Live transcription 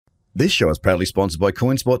This show is proudly sponsored by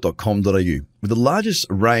coinspot.com.au, with the largest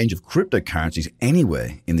range of cryptocurrencies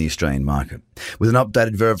anywhere in the Australian market. With an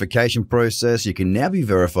updated verification process, you can now be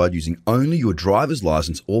verified using only your driver's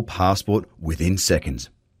license or passport within seconds.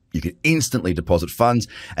 You can instantly deposit funds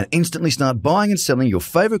and instantly start buying and selling your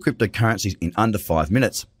favourite cryptocurrencies in under 5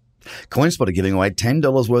 minutes. CoinSpot are giving away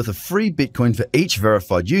 $10 worth of free Bitcoin for each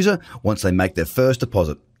verified user once they make their first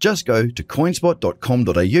deposit. Just go to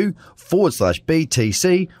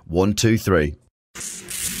coinspot.com.au/BTC123.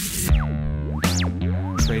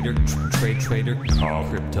 Trader Cobb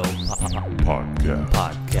Crypto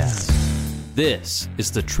Podcast. This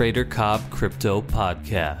is the Trader Cobb Crypto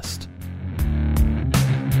Podcast.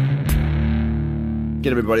 G'day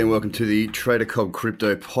everybody and welcome to the Trader Cobb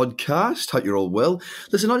Crypto Podcast. Hope you're all well.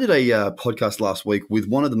 Listen, I did a podcast last week with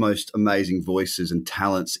one of the most amazing voices and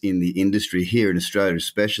talents in the industry here in Australia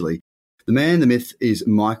especially. The man, the myth is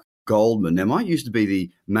Mike Goldman. Now, Mike used to be the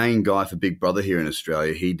main guy for Big Brother here in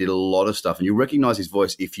Australia. He did a lot of stuff and you'll recognise his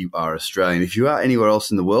voice if you are Australian. If you are anywhere else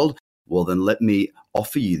in the world, well then let me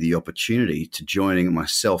offer you the opportunity to joining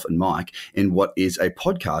myself and Mike in what is a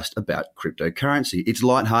podcast about cryptocurrency. It's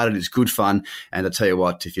lighthearted, it's good fun, and I tell you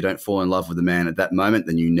what, if you don't fall in love with the man at that moment,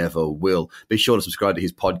 then you never will. Be sure to subscribe to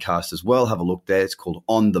his podcast as well. Have a look there. It's called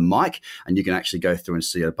On the Mic, and you can actually go through and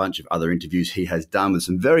see a bunch of other interviews he has done with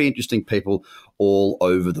some very interesting people all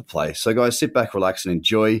over the place. So guys, sit back, relax, and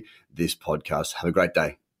enjoy this podcast. Have a great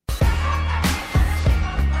day.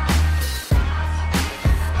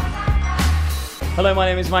 Hello, my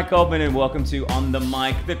name is Mike Goldman and welcome to On the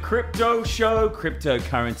Mic, the crypto show,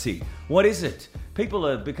 cryptocurrency. What is it? People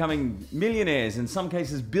are becoming millionaires, in some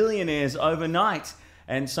cases billionaires overnight.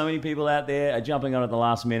 And so many people out there are jumping on at the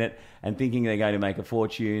last minute and thinking they're going to make a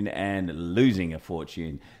fortune and losing a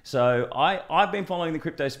fortune. So I've been following the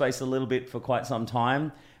crypto space a little bit for quite some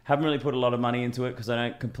time. Haven't really put a lot of money into it because I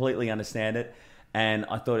don't completely understand it. And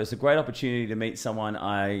I thought it's a great opportunity to meet someone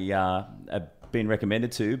I been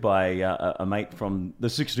recommended to by a mate from the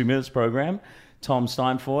 60 Minutes program, Tom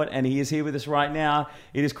Steinfort, and he is here with us right now.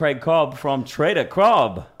 It is Craig Cobb from Trader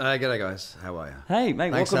Cobb. G'day guys, how are you? Hey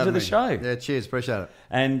mate, Thanks welcome to the show. Yeah, cheers, appreciate it.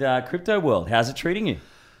 And Crypto World, how's it treating you?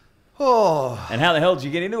 Oh, And how the hell did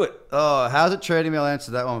you get into it? how's it treating me? I'll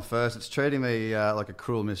answer that one first. It's treating me like a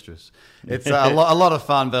cruel mistress. It's a lot of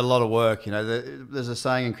fun, but a lot of work. You know, there's a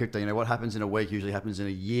saying in crypto. You know, what happens in a week usually happens in a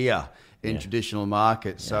year in traditional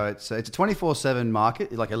markets. So it's a 24/7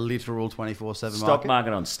 market, like a literal 24/7 market. Stock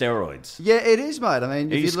market on steroids. Yeah, it is, mate. I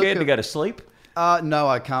mean, Are you scared to go to sleep? No,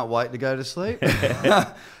 I can't wait to go to sleep.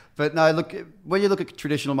 But no, look, when you look at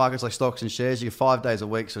traditional markets like stocks and shares, you get 5 days a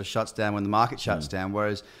week sort of shuts down when the market shuts down.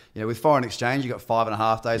 Whereas, you know, with foreign exchange, you've got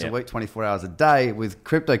 5.5 days a week, 24 hours a day. With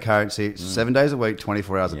cryptocurrency, it's 7 days a week,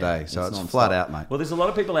 24 hours a day. So it's flat out, mate. Well, there's a lot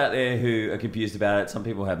of people out there who are confused about it. Some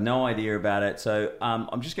people have no idea about it. So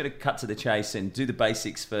I'm just going to cut to the chase and do the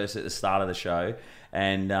basics first at the start of the show.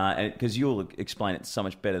 And because you'll explain it so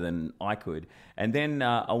much better than I could. And then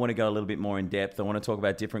I want to go a little bit more in depth. I want to talk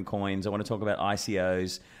about different coins. I want to talk about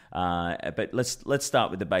ICOs. But let's start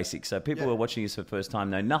with the basics. So people who are watching this for the first time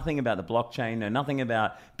know nothing about the blockchain, know nothing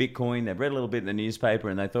about Bitcoin. They've read a little bit in the newspaper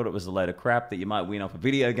and they thought it was a load of crap that you might win off a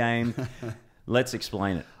video game. Let's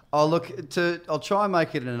explain it. Oh, look, I'll try and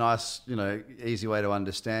make it in a nice, easy way to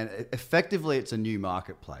understand. Effectively, it's a new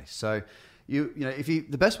marketplace. So,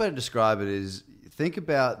 the best way to describe it is think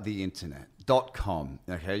about the internet. .com.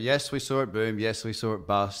 Okay. Yes, we saw it boom. Yes, we saw it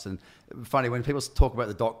bust. And funny, when people talk about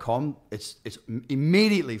the .com, it's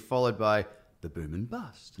immediately followed by the boom and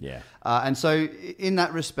bust. Yeah. And so in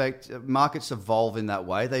that respect, markets evolve in that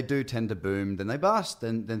way. They do tend to boom, then they bust.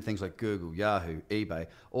 Then things like Google, Yahoo, eBay,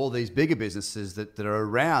 all these bigger businesses that are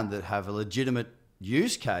around that have a legitimate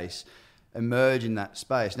use case emerge in that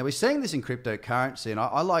space. Now, we're seeing this in cryptocurrency, and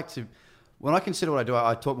I like to... When I consider what I do,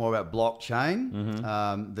 I talk more about blockchain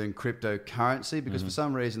than cryptocurrency because for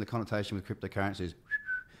some reason the connotation with cryptocurrency is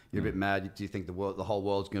you're a bit mad. Do you think the whole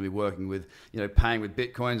world's going to be working with, paying with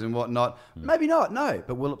bitcoins and whatnot? Maybe not, no.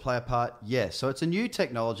 But will it play a part? Yes. So it's a new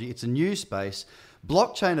technology. It's a new space.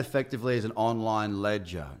 Blockchain effectively is an online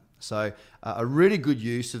ledger. So a really good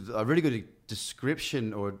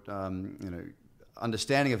description or,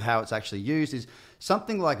 understanding of how it's actually used is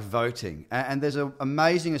something like voting. And there's an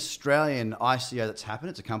amazing Australian ICO that's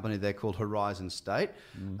happened. It's a company there called Horizon State.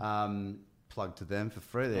 Plug to them for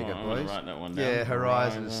free. There you go, boys. Write that one down. Yeah,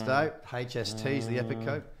 Horizon State. HST is the epic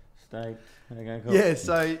code. State. Okay, cool. Yeah,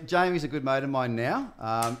 so Jamie's a good mate of mine now.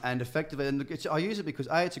 And effectively, and look, I use it because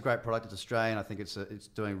A, it's a great product. It's Australian. I think it's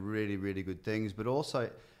doing really, really good things. But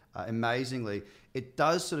also, amazingly, it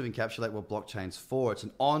does sort of encapsulate what blockchain's for. It's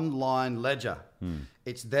an online ledger.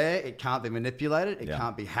 It's there. It can't be manipulated. It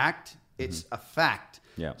can't be hacked. It's a fact.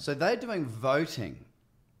 Yeah. So they're doing voting.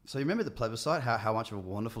 So you remember the plebiscite, how much of a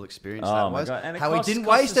wonderful experience Oh that my was? God. And How he didn't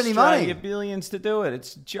waste any Australia money. billions to do it.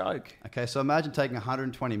 It's a joke. Okay, so imagine taking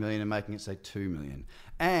 120 million and making it, say, 2 million.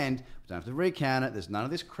 And we don't have to recount it. There's none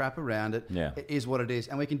of this crap around it. Yeah. It is what it is.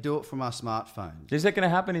 And we can do it from our smartphones. Is that going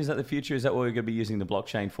to happen? Is that the future? Is that what we're going to be using the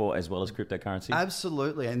blockchain for as well as cryptocurrency?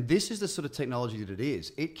 Absolutely. And this is the sort of technology that it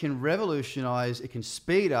is. It can revolutionize, it can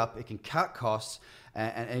speed up, it can cut costs.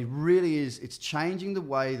 And it really is, it's changing the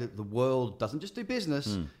way that the world doesn't just do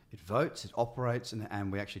business, it votes, it operates,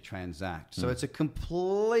 and we actually transact. So it's a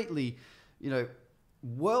completely,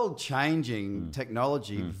 world-changing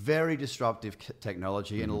technology, very disruptive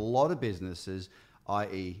technology, and a lot of businesses,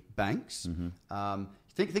 i.e. banks,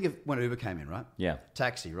 think of when Uber came in, right? Yeah.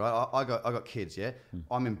 Taxi, right? I got kids, yeah?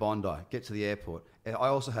 I'm in Bondi, get to the airport. I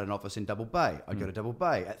also had an office in Double Bay. I'd go to Double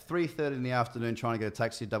Bay. At 3:30 in the afternoon trying to get a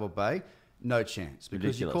taxi to Double Bay, no chance. Because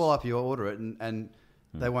Ridiculous. you call up, you order it, and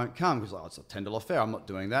they won't come because it's a $10 fare. I'm not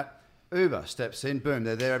doing that. Uber steps in, boom,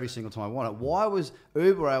 they're there every single time I want it. Why was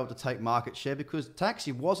Uber able to take market share? Because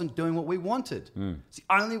taxi wasn't doing what we wanted. It's the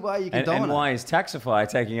only way you can dominate. And why is Taxify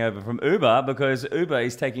taking over from Uber? Because Uber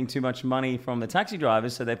is taking too much money from the taxi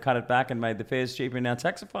drivers, so they've cut it back and made the fares cheaper, and now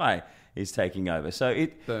Taxify is taking over. So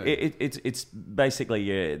it's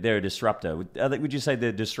basically, they're a disruptor. Would you say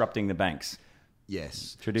they're disrupting the banks?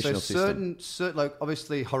 Yes. Traditional system. Like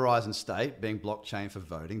obviously Horizon State being blockchain for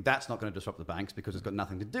voting, that's not going to disrupt the banks because it's got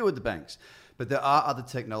nothing to do with the banks. But there are other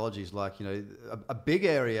technologies like, a big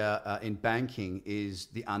area in banking is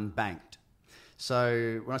the unbanked.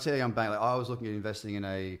 So when I say the unbanked, I was looking at investing in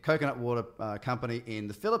a coconut water company in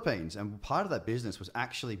the Philippines. And part of that business was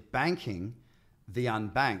actually banking the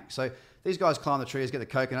unbanked. So these guys climb the trees, get the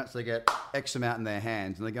coconuts, they get X amount in their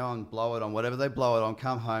hands, and they go and blow it on whatever they blow it on,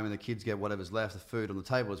 come home, and the kids get whatever's left. The food on the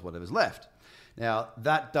table is whatever's left. Now,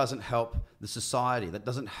 that doesn't help the society. That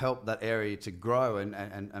doesn't help that area to grow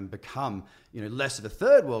and become less of a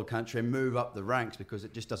third world country and move up the ranks because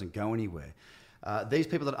it just doesn't go anywhere. These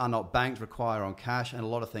people that are not banked require on cash, and a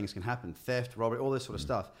lot of things can happen. Theft, robbery, all this sort of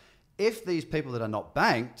stuff. If these people that are not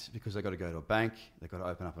banked, because they've got to go to a bank, they've got to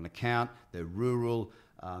open up an account, they're rural,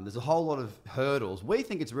 there's a whole lot of hurdles. We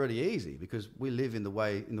think it's really easy because we live in the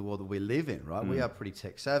world that we live in, right? We are pretty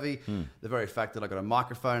tech savvy. The very fact that I've got a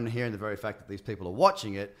microphone here and the very fact that these people are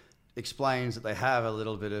watching it explains that they have a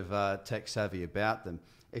little bit of tech savvy about them.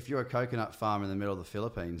 If you're a coconut farmer in the middle of the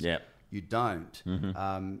Philippines, you don't.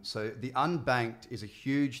 So the unbanked is a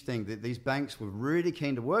huge thing. These banks were really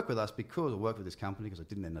keen to work with us because I worked with this company because I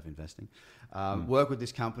didn't end up investing. Work with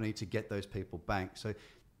this company to get those people banked. So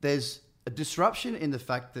there's a disruption in the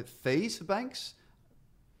fact that fees for banks.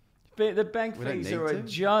 But the bank fees are a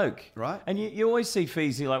joke. Right. And you always see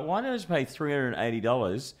fees, you're like, why don't I just pay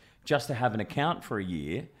 $380 just to have an account for a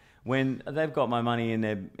year when they've got my money in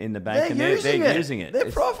the bank They're they're using it?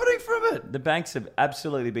 They're profiting from it. The banks have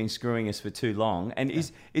absolutely been screwing us for too long. And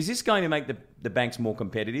is this going to make the banks more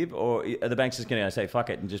competitive, or are the banks just going to say,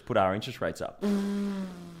 fuck it, and just put our interest rates up?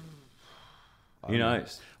 Who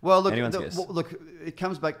knows? Well, look, it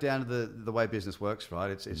comes back down to the way business works, right?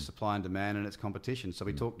 It's supply and demand and it's competition. So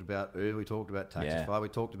we talked about Uber, we talked about Taxify, we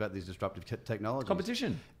talked about these disruptive technologies.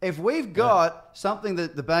 Competition. If we've got something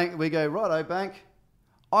that the bank, we go, righto, bank,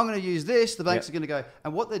 I'm going to use this, the banks are going to go.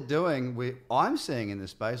 And what they're doing, I'm seeing in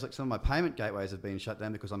this space, like some of my payment gateways have been shut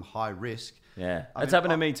down because I'm high risk. Yeah, it's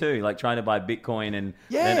happened to me too. Like trying to buy Bitcoin,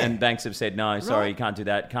 and banks have said no, sorry, you can't do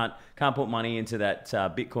that. Can't put money into that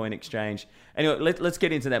Bitcoin exchange. Anyway, let's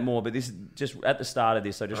get into that more. But this is just at the start of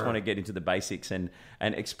this. I just want to get into the basics and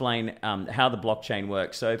explain how the blockchain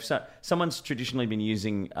works. So if someone's traditionally been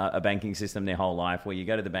using a banking system their whole life, where you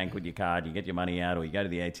go to the bank with your card, you get your money out, or you go to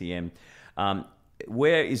the ATM.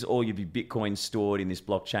 Where is all of your Bitcoin stored in this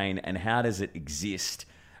blockchain, and how does it exist?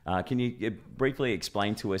 Can you briefly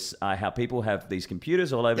explain to us how people have these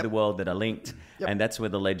computers all over the world that are linked, and that's where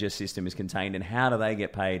the ledger system is contained, and how do they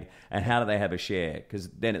get paid, and how do they have a share? Because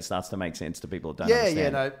then it starts to make sense to people that don't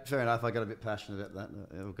understand. No, fair enough. I got a bit passionate about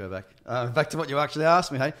that. We'll go back to what you actually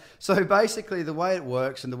asked me, hey? So basically the way it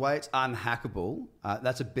works and the way it's unhackable,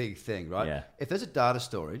 that's a big thing, right? Yeah. If there's a data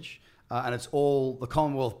storage, and it's all the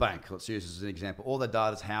Commonwealth Bank, let's use this as an example. All their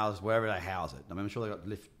data is housed wherever they house it. I mean, I'm sure they've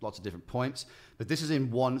got lots of different points, but this is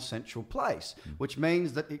in one central place, which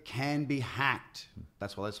means that it can be hacked.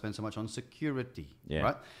 That's why they spend so much on security,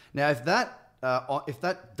 right? Now, if that if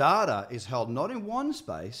that data is held not in one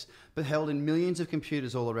space, but held in millions of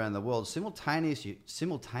computers all around the world, simultaneously,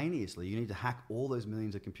 you need to hack all those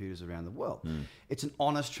millions of computers around the world. It's an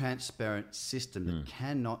honest, transparent system that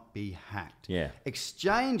cannot be hacked. Yeah.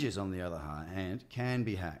 Exchanges, on the other hand, can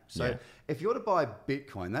be hacked. So if you were to buy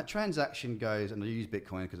Bitcoin, that transaction goes, and I use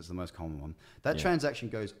Bitcoin because it's the most common one, that transaction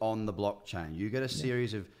goes on the blockchain. You get a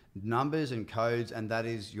series of numbers and codes, and that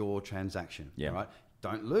is your transaction. Yeah. Right?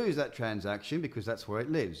 Don't lose that transaction because that's where it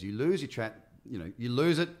lives. You lose you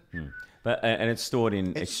lose it. But and it's stored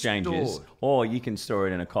in exchanges, stored. or you can store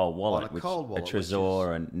it in a cold wallet, On a cold wallet, a Trezor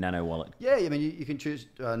or a Nano wallet. Yeah, I mean, you can choose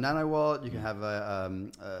a Nano wallet. You can have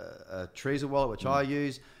a Trezor wallet, which I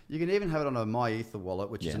use. You can even have it on a MyEther wallet,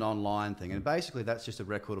 which is an online thing. And basically, that's just a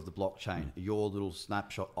record of the blockchain, your little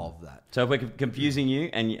snapshot of that. So if we're confusing you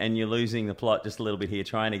and you're losing the plot just a little bit here,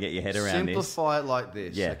 trying to get your head around Simplify it like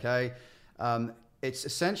this, okay? It's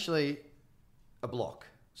essentially a block.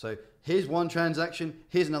 So here's one transaction,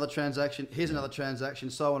 here's another transaction, here's another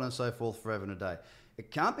transaction, so on and so forth forever and a day.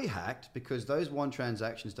 It can't be hacked because those one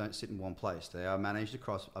transactions don't sit in one place. They are managed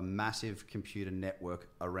across a massive computer network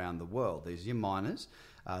around the world. These are your miners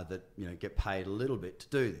that get paid a little bit to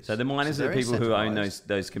do this. So the miners are the people who own incentivized.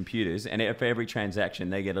 those computers, and for every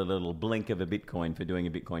transaction, they get a little blink of a Bitcoin for doing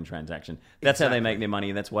a Bitcoin transaction. That's how they make their money,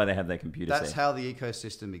 and that's why they have their computers That's there. how the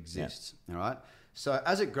ecosystem exists, all right? So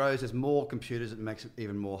as it grows, there's more computers. It makes it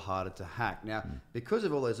even more harder to hack. Now, because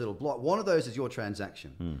of all those little blocks, one of those is your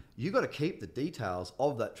transaction. You've got to keep the details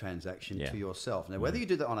of that transaction to yourself. Now, whether you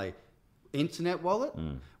do that on a internet wallet,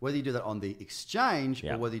 whether you do that on the exchange,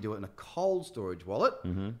 or whether you do it in a cold storage wallet,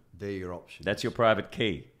 they're your options. That's your private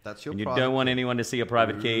key. That's your and you private don't want key. anyone to see your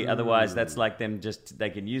private key. Otherwise, that's like them they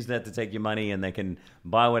can use that to take your money and they can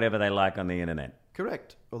buy whatever they like on the internet.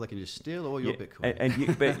 Correct. Or they can just steal all your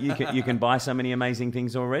Bitcoin. But you can buy so many amazing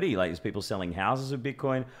things already. Like there's people selling houses with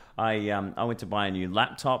Bitcoin. I went to buy a new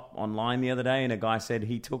laptop online the other day, and a guy said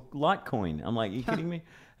he took Litecoin. I'm like, are you kidding me?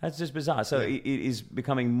 That's just bizarre. So it is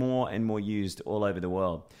becoming more and more used all over the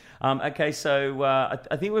world. Okay, so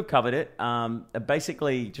I think we've covered it.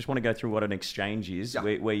 Basically, just want to go through what an exchange is,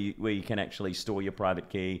 where you can actually store your private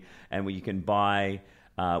key, and where you can buy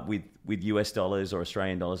with US dollars or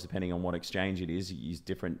Australian dollars, depending on what exchange it is. You use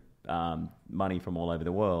different money from all over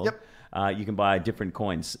the world. You can buy different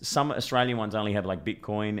coins. Some Australian ones only have like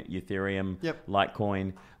Bitcoin, Ethereum,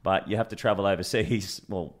 Litecoin, but you have to travel overseas,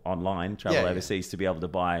 online, overseas to be able to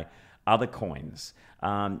buy other coins.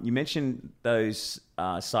 You mentioned those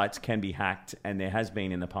sites can be hacked, and there has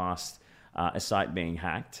been in the past a site being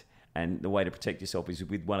hacked. And the way to protect yourself is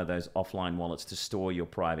with one of those offline wallets to store your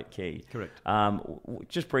private key. Correct.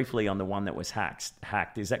 Just briefly on the one that was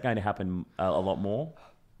hacked, is that going to happen a lot more?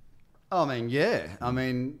 I mean, yeah. I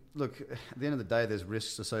mean, look, at the end of the day, there's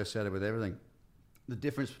risks associated with everything. The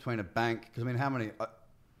difference between a bank, because I mean,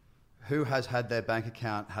 who has had their bank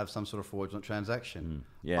account have some sort of fraudulent transaction?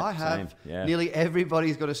 I have. Same. Yeah. Nearly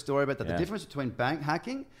everybody's got a story about that. The difference between bank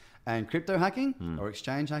hacking and crypto hacking or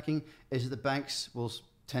exchange hacking is that the banks will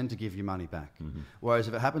tend to give you money back. Whereas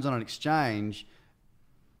if it happens on an exchange,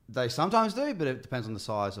 they sometimes do, but it depends on the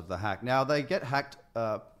size of the hack. Now, they get hacked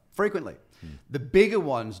frequently. The bigger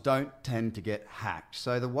ones don't tend to get hacked.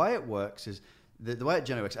 So the way it works is, the way it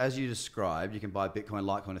generally works, as you described, you can buy Bitcoin,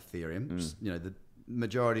 Litecoin, Ethereum. The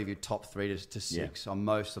majority of your top 3 to 6 on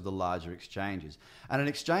most of the larger exchanges. And an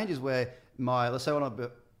exchange is where let's say I want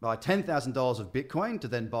to buy $10,000 of Bitcoin to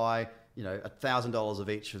then buy $1,000 of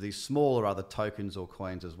each of these smaller other tokens or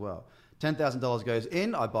coins as well. $10,000 goes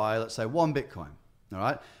in, I buy, let's say, 1 Bitcoin. All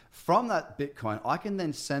right. From that Bitcoin, I can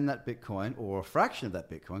then send that Bitcoin or a fraction of that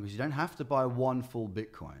Bitcoin, because you don't have to buy 1 full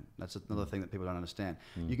Bitcoin. That's another thing that people don't understand.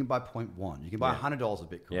 You can buy 0.1. You can buy $100 of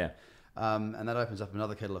Bitcoin. And that opens up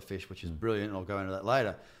another kettle of fish, which is brilliant, and I'll go into that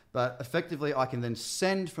later. But effectively, I can then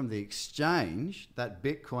send from the exchange that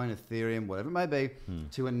Bitcoin, Ethereum, whatever it may be,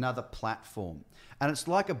 to another platform. And it's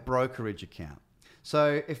like a brokerage account.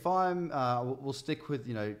 So if we'll stick with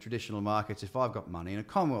traditional markets. If I've got money in a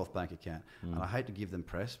Commonwealth Bank account, and I hate to give them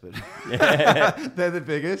press, but they're the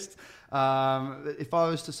biggest. If I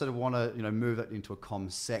was to sort of want to move that into a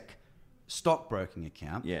ComSec stockbroking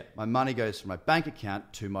account, my money goes from my bank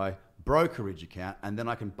account to my brokerage account, and then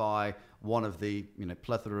I can buy one of the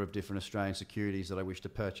plethora of different Australian securities that I wish to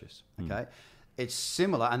purchase. Okay, it's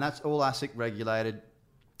similar, and that's all ASIC regulated.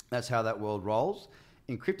 That's how that world rolls.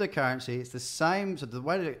 In cryptocurrency, it's the same. So the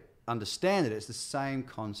way to understand it, it's the same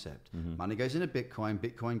concept. Money goes into Bitcoin.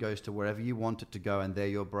 Bitcoin goes to wherever you want it to go, and they're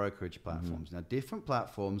your brokerage platforms. Now, different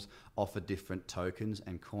platforms offer different tokens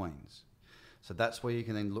and coins. So that's where you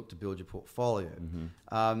can then look to build your portfolio.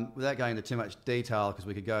 Without going into too much detail, because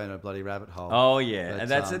we could go in a bloody rabbit hole. Oh, yeah. But,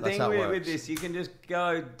 And that's the that's thing how it with works. this. You can just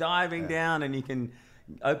go diving down and you can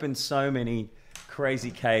open so many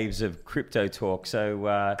crazy caves of crypto talk.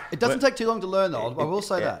 So It doesn't take too long to learn, though. I will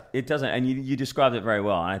say that. It doesn't. And you described it very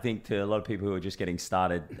well. And I think to a lot of people who are just getting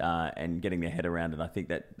started and getting their head around it, I think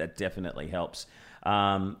that definitely helps.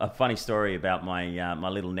 A funny story about my my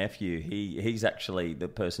little nephew. He's actually the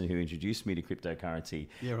person who introduced me to cryptocurrency.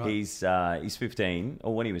 Yeah, right. He's 15,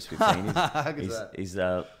 or when he was 15. He's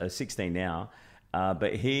 16 now.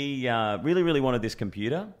 But he really wanted this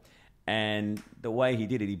computer. And the way he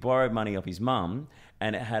did it, he borrowed money off his mum,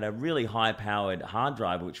 and it had a really high-powered hard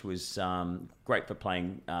drive, which was great for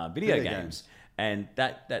playing video games. And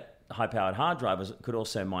that high-powered hard drive could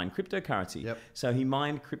also mine cryptocurrency. Yep. So he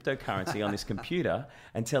mined cryptocurrency on this computer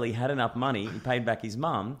until he had enough money. He paid back his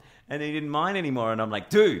mum, and he didn't mine anymore. And I'm like,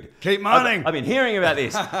 dude, keep mining. I've been hearing about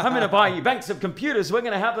this. I'm going to buy you banks of computers. We're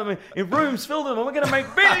going to have them in rooms, fill them, and we're going to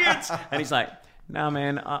make billions. And he's like, no,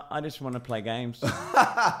 man, I just want to play games.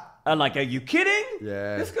 I'm like, are you kidding?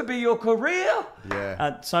 Yeah. This could be your career.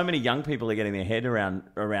 Yeah. So many young people are getting their head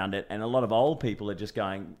around it, and a lot of old people are just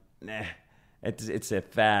going, nah, it's a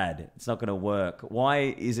fad. It's not going to work.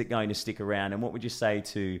 Why is it going to stick around? And what would you say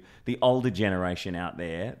to the older generation out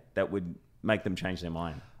there that would make them change their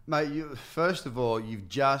mind? Mate, first of all, you've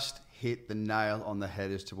just hit the nail on the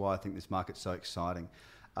head as to why I think this market's so exciting.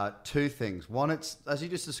 Two things. One, it's, as you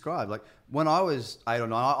just described, like when I was 8 or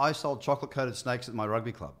 9, I sold chocolate-coated snakes at my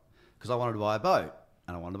rugby club because I wanted to buy a boat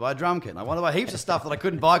and I wanted to buy a drum kit and I wanted to buy heaps of stuff that I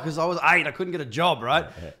couldn't buy because I was 8. I couldn't get a job, right?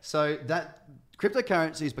 So that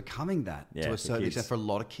cryptocurrency is becoming that to a certain extent for a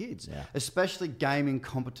lot of kids, especially gaming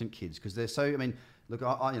competent kids, because they're so. I mean, look,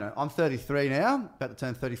 I'm 33 now, about to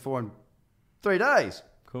turn 34 in 3 days.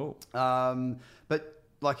 Cool. But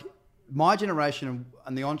like my generation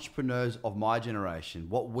and the entrepreneurs of my generation,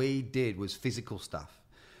 what we did was physical stuff.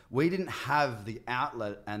 We didn't have the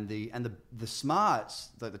outlet and the smarts,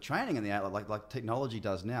 the training and the outlet like technology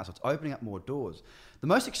does now. So it's opening up more doors. The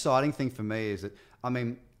most exciting thing for me is that, I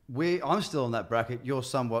mean, I'm still in that bracket. You're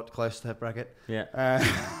somewhat close to that bracket. Yeah.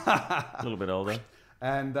 A little bit older.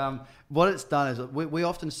 And what it's done is that we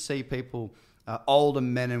often see people, older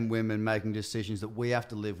men and women, making decisions that we have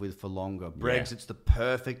to live with for longer. Brexit's the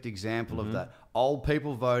perfect example of that. Old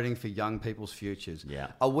people voting for young people's futures.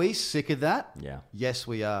 Yeah. Are we sick of that? Yeah. Yes,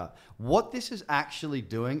 we are. What this is actually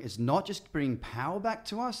doing is not just bringing power back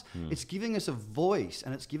to us, it's giving us a voice,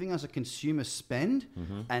 and it's giving us a consumer spend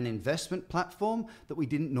and investment platform that we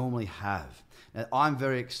didn't normally have. Now, I'm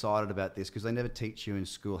very excited about this because they never teach you in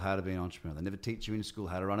school how to be an entrepreneur. They never teach you in school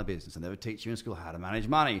how to run a business. They never teach you in school how to manage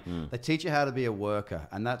money. They teach you how to be a worker,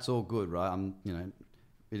 and that's all good, right?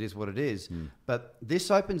 It is what it is. But this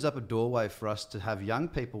opens up a doorway for us to have young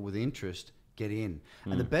people with interest get in.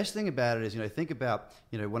 And the best thing about it is, think about,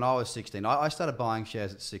 when I was 16, I started buying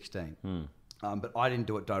shares at 16. But I didn't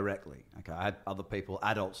do it directly. Okay, I had other people,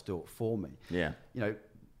 adults, do it for me. Yeah.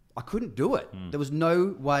 I couldn't do it. There was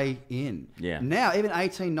no way in. Yeah. Now, even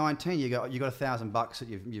 18, 19, you got $1,000 that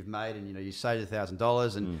you've made, and you saved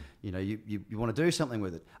 $1,000, and you want to do something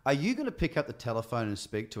with it. Are you going to pick up the telephone and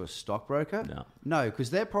speak to a stockbroker? No,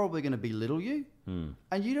 because they're probably going to belittle you,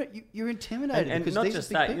 and you're intimidated. And because not these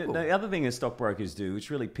just are big that. people. The other thing that stockbrokers do, which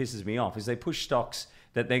really pisses me off, is they push stocks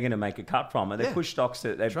that they're going to make a cut from, and they push stocks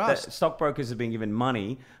that stockbrokers have been given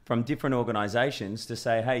money from different organizations to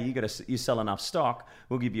say, hey, you sell enough stock,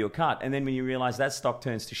 we'll give you a cut. And then when you realize that stock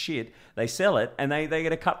turns to shit, they sell it and they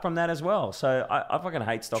get a cut from that as well. So I fucking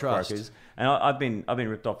hate stockbrokers. And I've been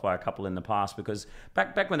ripped off by a couple in the past because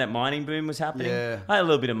back when that mining boom was happening, I had a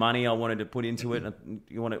little bit of money I wanted to put into it, and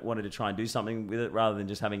you wanted to try and do something with it rather than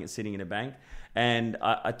just having it sitting in a bank. And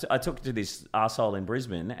I took it to this arsehole in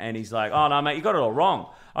Brisbane, and he's like, oh, no, mate, you got it all wrong.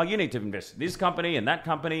 Oh, you need to invest in this company and that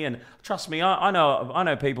company. And trust me, I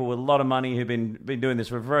know people with a lot of money who've been doing this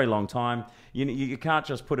for a very long time. You can't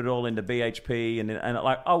just put it all into BHP. And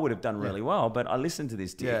like, I would have done really well, but I listened to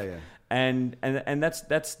this dick. And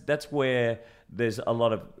that's where there's a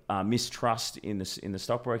lot of mistrust in the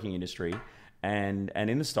stockbroking industry and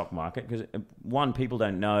in the stock market, because one, people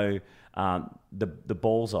don't know the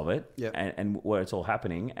balls of it and where it's all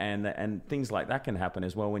happening, and things like that can happen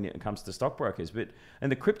as well when it comes to stockbrokers.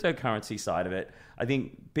 And the cryptocurrency side of it, I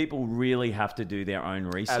think people really have to do their own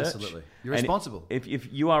research. Absolutely, you're responsible.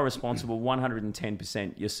 If you are responsible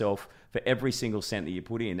 110% yourself for every single cent that you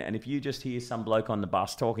put in, and if you just hear some bloke on the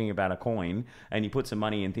bus talking about a coin and you put some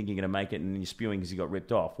money in thinking you're going to make it, and you're spewing because you got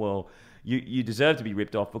ripped off, well, you deserve to be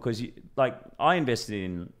ripped off, because I invested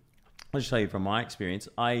in I'll just tell you from my experience.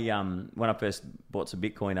 When I first bought some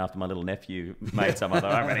Bitcoin after my little nephew made some, I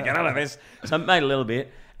thought, I'm going to get out of this. So I made a little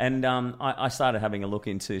bit. And I started having a look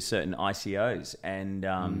into certain ICOs. And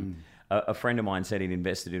a friend of mine said he'd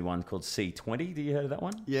invested in one called C20. Do you heard of that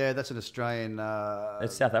one? Yeah, that's an Australian...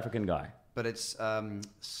 It's a South African guy. But it's the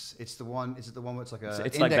one... Is it the one where it's like a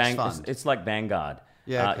it's index fund? It's like Vanguard.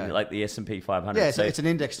 Yeah, okay. Like the S&P 500. Yeah, so it's an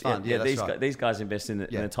index fund. Yeah, that's right. These guys invest in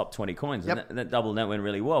the top 20 coins. Yep. And that double net went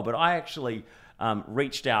really well. But I actually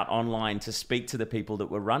reached out online to speak to the people that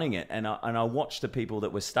were running it. And I watched the people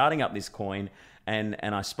that were starting up this coin. And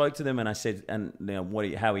I spoke to them and I said, and you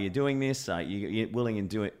know, how are you doing this? You willing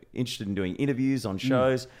and interested in doing interviews on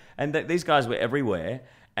shows? And these guys were everywhere.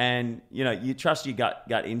 And you know, you trust your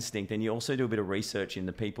gut instinct, and you also do a bit of research in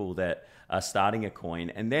the people that are starting a coin,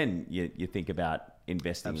 and then you think about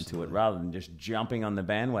investing into it rather than just jumping on the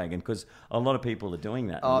bandwagon, because a lot of people are doing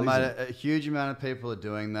that. Oh, mate, a huge amount of people are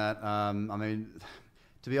doing that. I mean,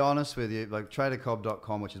 to be honest with you, like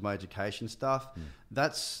tradercobb.com, which is my education stuff,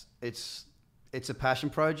 it's a passion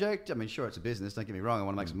project. I mean, sure, it's a business. Don't get me wrong. I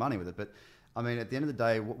want to make some money with it, but I mean, at the end of the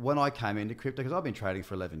day, when I came into crypto, because I've been trading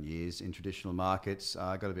for 11 years in traditional markets,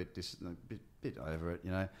 I got a bit over it,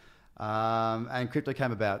 you know. And crypto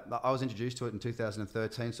came about. I was introduced to it in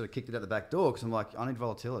 2013, sort of kicked it out the back door because I'm like, I need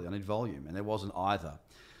volatility, I need volume, and there wasn't either.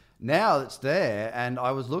 Now it's there, and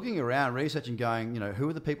I was looking around, researching, going, you know, who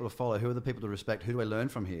are the people to follow, who are the people to respect, who do I learn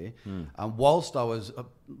from here? Whilst I was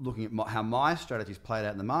looking at how my strategies played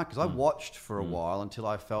out in the market, because I watched for a while until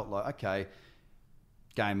I felt like, okay,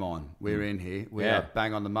 game on, we're in here, we are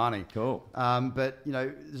bang on the money. Cool. But, you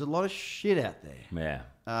know, there's a lot of shit out there.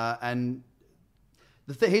 Yeah. And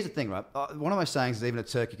here's the thing, right? One of my sayings is even a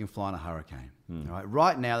turkey can fly in a hurricane.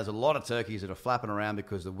 Right now, there's a lot of turkeys that are flapping around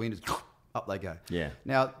because the wind is... up they go. Yeah.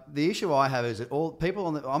 Now, the issue I have is that all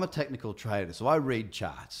people I'm a technical trader, so I read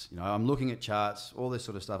charts. You know, I'm looking at charts, all this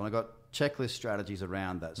sort of stuff, and I've got checklist strategies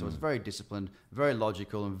around that. So it's very disciplined, very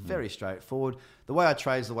logical, and very straightforward. The way I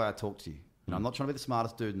trade is the way I talk to you. You know, I'm not trying to be the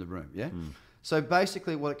smartest dude in the room, yeah? So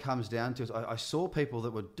basically what it comes down to is I saw people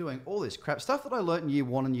that were doing all this crap, stuff that I learned in year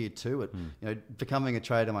 1 and year 2 at, you know, becoming a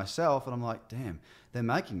trader myself, and I'm like, damn, they're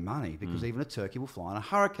making money because even a turkey will fly in a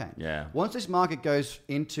hurricane. Yeah. Once this market goes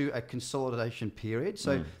into a consolidation period,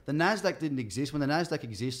 so the NASDAQ didn't exist. When the NASDAQ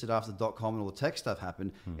existed after the dot-com and all the tech stuff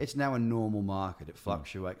happened, it's now a normal market. It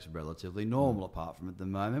fluctuates relatively normal apart from at the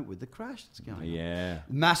moment with the crash that's going on. Yeah.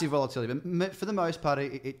 Massive volatility. But for the most part,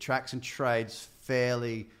 it tracks and trades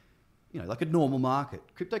fairly... you know, like a normal market.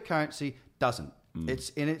 Cryptocurrency doesn't. It's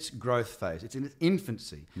in its growth phase. It's in its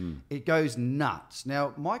infancy. It goes nuts.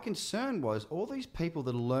 Now, my concern was all these people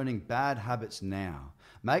that are learning bad habits now,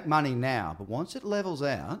 make money now, but once it levels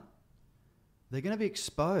out, they're going to be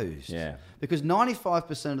exposed. Yeah. Because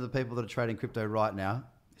 95% of the people that are trading crypto right now,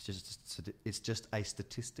 it's just a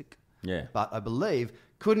statistic. Yeah. But I believe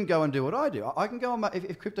couldn't go and do what I do. I can go on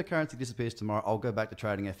if cryptocurrency disappears tomorrow, I'll go back to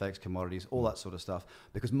trading FX, commodities, all that sort of stuff,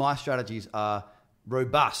 because my strategies are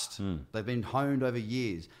robust. They've been honed over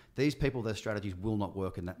years. These people, their strategies will not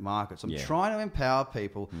work in that market. So I'm trying to empower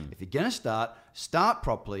people. If you're going to start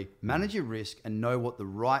properly, manage your risk, and know what the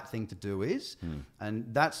right thing to do is. And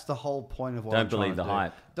that's the whole point of what I'm trying to do. Don't believe the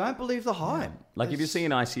hype. Don't believe the hype. Like if you see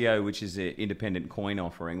an ICO, which is an independent coin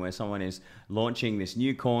offering, where someone is launching this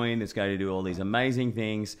new coin that's going to do all these amazing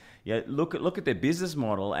things, look at their business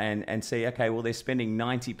model and see, okay, well, they're spending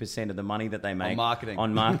 90% of the money that they make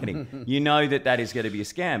on marketing. You know that is going to be a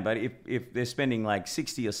scam. But if they're spending like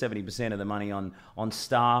 60 or 70% of the money on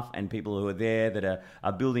staff and people who are there that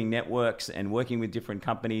are building networks and working with different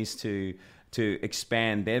companies to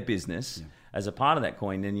expand their business as a part of that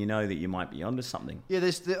coin, then you know that you might be onto something. Yeah,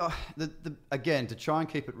 there's again, to try and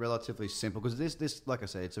keep it relatively simple, because this, like I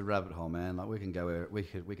say, it's a rabbit hole, man. Like we can go where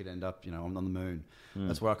we could end up, you know, on the moon.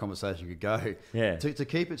 That's where our conversation could go. Yeah. To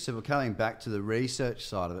keep it simple, coming back to the research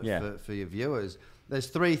side of it for your viewers, there's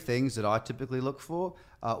 3 things that I typically look for.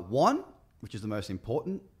 One, which is the most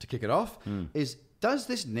important to kick it off, is does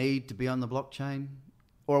this need to be on the blockchain?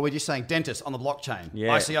 Or are we just saying dentist on the blockchain?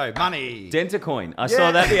 Yeah. ICO, money. Dentacoin. I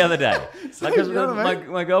saw that the other day. Because you know what I mean?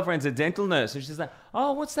 my girlfriend's a dental nurse, and she's like,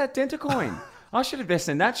 oh, what's that Dentacoin? I should invest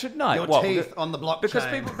in that, shouldn't I? Your teeth on the blockchain. Because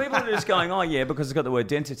people are just going, oh, yeah, because it's got the word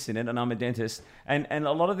dentist in it, and I'm a dentist. And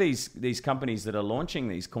a lot of these companies that are launching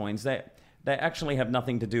these coins, they actually have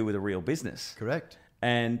nothing to do with a real business. Correct.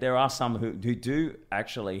 And there are some who do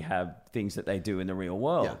actually have things that they do in the real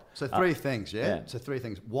world. Yeah. So 3 things, yeah? So 3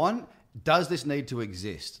 things. One, does this need to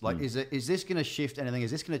exist? Like, is this going to shift anything?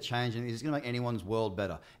 Is this going to change anything? Is this going to make anyone's world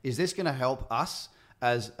better? Is this going to help us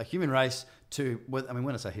as a human race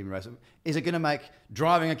when I say human race, is it going to make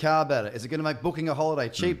driving a car better? Is it going to make booking a holiday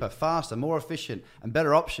cheaper, faster, more efficient, and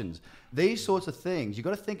better options? These sorts of things, you've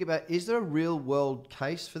got to think about, is there a real world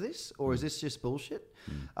case for this, or is this just bullshit?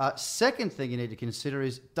 Second thing you need to consider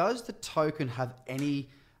is, does the token have any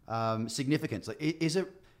significance? Like,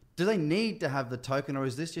 do they need to have the token, or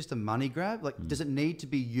is this just a money grab? Like, does it need to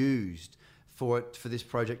be used for this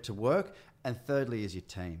project to work? And thirdly is your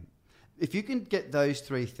team. If you can get those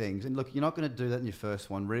three things, and look, you're not going to do that in your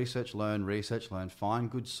first one. Research, learn,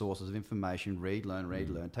 find good sources of information, read, learn.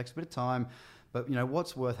 It takes a bit of time, but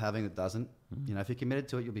what's worth having that doesn't? If you're committed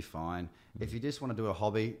to it, you'll be fine. If you just want to do a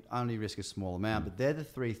hobby, only risk a small amount. But they're the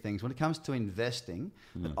three things when it comes to investing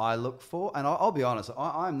that I look for. And I'll be honest,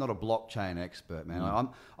 I'm not a blockchain expert, man.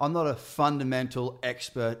 I'm not a fundamental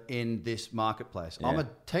expert in this marketplace. I'm a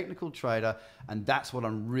technical trader, and that's what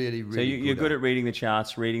I'm really, really. So you're good at reading the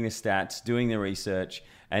charts, reading the stats, doing the research,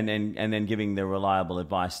 and then giving the reliable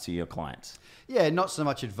advice to your clients. Yeah, not so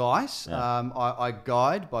much advice. I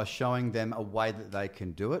guide by showing them a way that they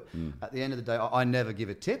can do it. At the end of the day, I never give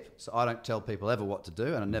a tip, so I don't tell people ever what to do,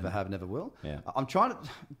 and I never have, never will.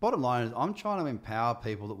 Bottom line is, I'm trying to empower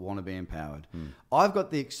people that want to be empowered. I've got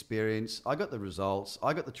the experience, I got the results,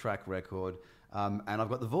 I got the track record, and I've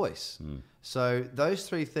got the voice. So those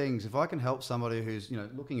three things, if I can help somebody who's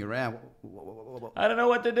looking around, I don't know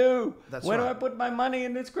what to do. Where do right. I put my money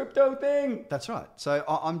in this crypto thing? That's right. So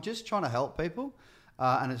I'm just trying to help people,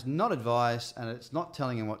 and it's not advice, and it's not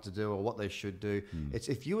telling them what to do or what they should do. It's,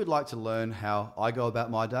 if you would like to learn how I go about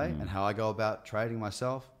my day and how I go about trading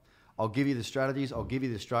myself, I'll give you the strategies, I'll give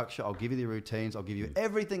you the structure, I'll give you the routines, I'll give you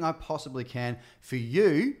everything I possibly can for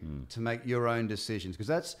you to make your own decisions. Because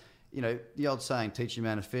that's, the old saying, teach a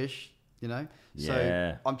man to fish,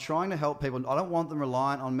 So I'm trying to help people. I don't want them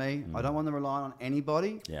reliant on me. I don't want them reliant on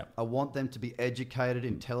anybody. I want them to be educated,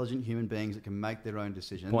 intelligent human beings that can make their own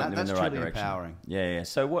decisions. Point them in the right truly direction. Empowering. Yeah.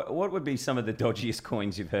 So what would be some of the dodgiest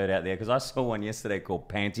coins you've heard out there? Because I saw one yesterday called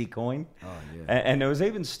Panty Coin. Oh, yeah. And there was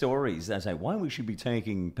even stories that say why we should be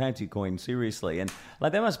taking Panty Coin seriously. And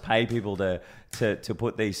like, they must pay people to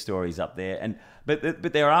put these stories up there.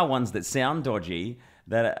 But there are ones that sound dodgy,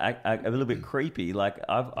 that are a little bit creepy. Like,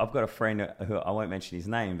 I've got a friend who, I won't mention his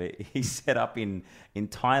name, but he's set up in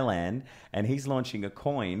Thailand, and he's launching a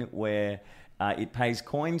coin where it pays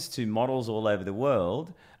coins to models all over the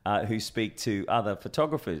world who speak to other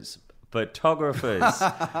photographers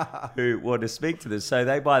who want to speak to this. So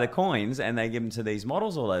they buy the coins and they give them to these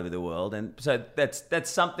models all over the world. And so that's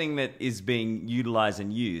something that is being utilized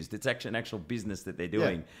and used. It's actually an actual business that they're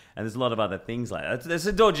doing. Yeah. And there's a lot of other things like that.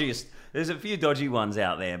 There's a few dodgy ones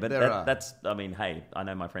out there, but that's, I mean, hey, I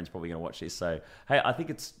know my friend's probably going to watch this. So, hey, I think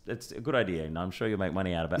it's a good idea, and I'm sure you'll make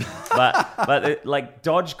money out of it. But like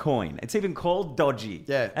Dogecoin, it's even called dodgy.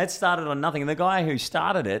 Yeah. It started on nothing. And the guy who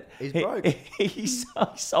started it, he's broke. He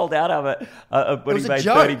sold out of it when he made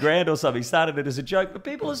 30 grand or something. He started it as a joke, but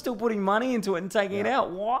people are still putting money into it and taking it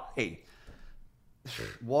out. Why?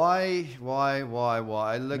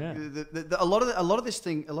 Why? Look, a lot of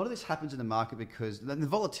this happens in the market because the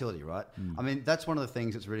volatility, right? I mean, that's one of the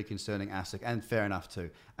things that's really concerning ASIC, and fair enough too,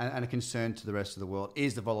 and a concern to the rest of the world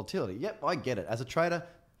is the volatility. Yep, I get it. As a trader,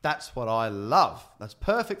 that's what I love. That's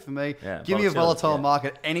perfect for me. Yeah, give me a volatile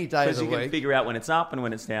market any day of the week. Because you can figure out when it's up and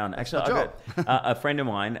when it's down. Actually, I've got a friend of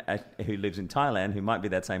mine who lives in Thailand, who might be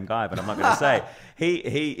that same guy, but I'm not going to say.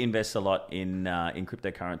 He invests a lot in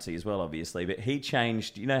cryptocurrency as well, obviously. But he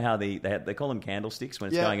changed. You know how they call them candlesticks when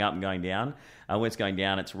it's going up and going down. When it's going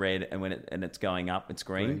down, it's red, and when it's going up, it's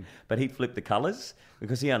green. But he flipped the colors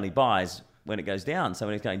because he only buys when it goes down. So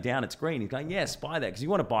when it's going down, it's green. He's going, yes, buy that, because you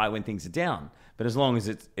want to buy when things are down. But as long as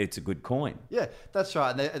it's a good coin. Yeah, that's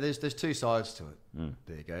right. There's two sides to it.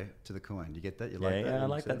 There you go, to the coin. You get that? You like that? Yeah, I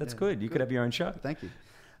like that. That's good. You could have your own show. Thank you.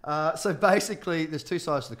 So basically, there's two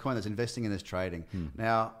sides to the coin. There's investing and there's trading.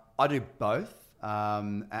 Now, I do both,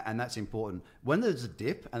 and that's important. When there's a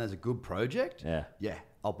dip and there's a good project,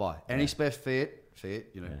 I'll buy. Any spare fiat, we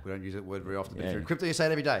don't use that word very often, but if you're in crypto, you say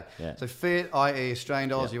it every day. Yeah. So fiat, i.e. Australian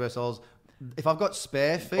dollars, US dollars. If I've got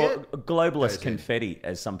spare fiat... Or globalist confetti,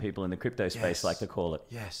 as some people in the crypto space like to call it.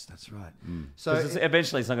 Yes, that's right. So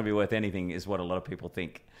eventually it's not going to be worth anything, is what a lot of people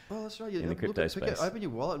think. Well, that's right. In the crypto space. Open your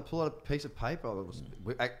wallet and pull out a piece of paper.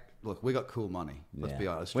 Look, we got cool money. Let's be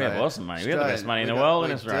honest. We have awesome money. We have the best money in the world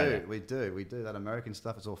in Australia. We do. That American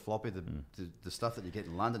stuff, it's all floppy. The stuff that you get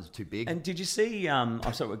in London is too big. And did you see... I'm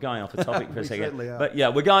sorry, we're going off the topic for a second. Certainly are. But yeah,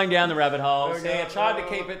 we're going down the rabbit hole. See, I tried to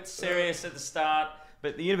keep it serious at the start.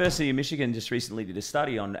 But the University of Michigan just recently did a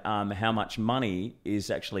study on how much money is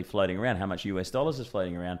actually floating around, how much US dollars is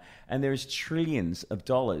floating around, and there's trillions of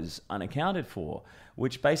dollars unaccounted for,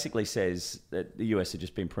 which basically says that the US have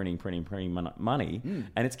just been printing money,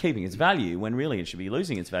 and it's keeping its value when really it should be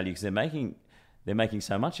losing its value because they're making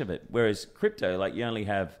so much of it. Whereas crypto, like you only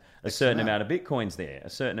have a certain amount of Bitcoins there, a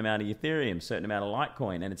certain amount of Ethereum, a certain amount of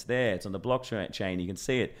Litecoin, and it's there. It's on the blockchain. You can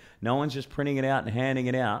see it. No one's just printing it out and handing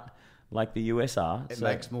it out like the US are. It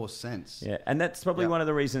makes more sense. Yeah, and that's probably one of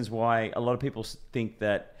the reasons why a lot of people think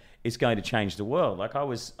that it's going to change the world. Like I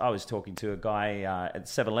was talking to a guy at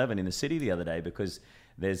 7-Eleven in the city the other day because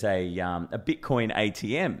there's a Bitcoin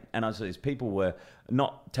ATM, and these people were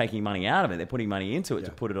not taking money out of it; they're putting money into it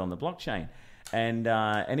to put it on the blockchain.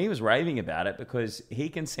 And he was raving about it because he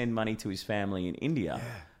can send money to his family in India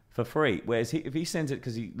for free. Whereas if he sends it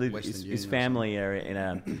because he lives, his family are in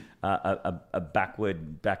a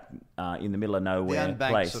backward in the middle of nowhere the unbanked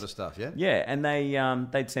place, sort of stuff. Yeah, yeah, and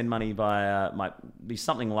they'd send money via might be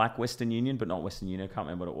something like Western Union, but not Western Union. I can't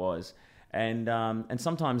remember what it was. And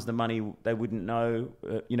sometimes the money they wouldn't know,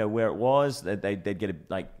 where it was. They'd get it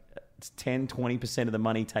like. 10, 20% of the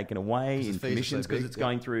money taken away in commissions because it's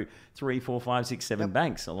going through 3, 4, 5, 6, 7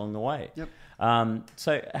 banks along the way. Yep.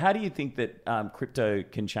 So how do you think that crypto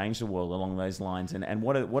can change the world along those lines? And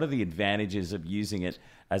what are the advantages of using it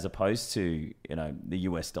as opposed to the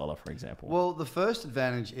US dollar, for example? Well, the first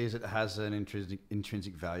advantage is it has an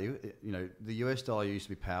intrinsic value. The US dollar used to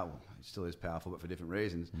be powerful. It still is powerful, but for different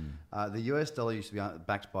reasons. The US dollar used to be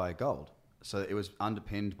backed by gold. So it was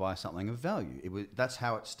underpinned by something of value. That's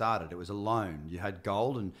how it started. It was a loan. You had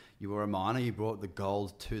gold, and you were a miner. You brought the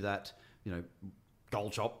gold to that,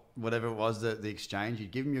 gold shop, whatever it was, the exchange. You'd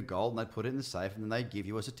give them your gold, and they'd put it in the safe, and then they'd give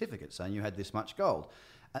you a certificate saying you had this much gold.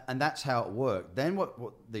 And that's how it worked. Then what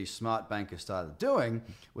these smart bankers started doing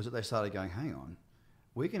was that they started going, hang on,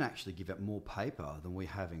 we can actually give out more paper than we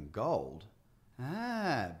have in gold.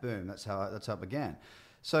 Boom. That's how it began.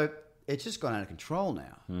 So it's just gone out of control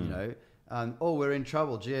now. We're in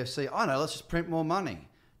trouble, GFC. I know, let's just print more money.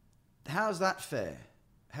 How's that fair?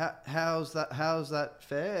 How's that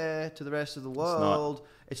fair to the rest of the world?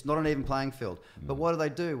 It's not an even playing field. But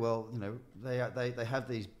what do? Well, they have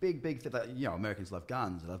these big Americans love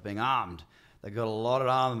guns. They love being armed. They've got a lot of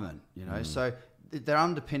armament. So they're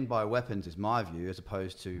underpinned by weapons, is my view, as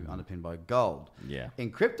opposed to underpinned by gold. Yeah.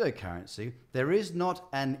 In cryptocurrency, there is not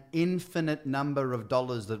an infinite number of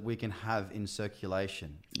dollars that we can have in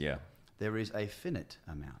circulation. Yeah. There is a finite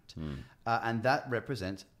amount, and that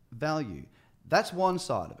represents value. That's one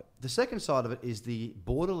side of it. The second side of it is the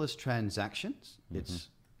borderless transactions. It's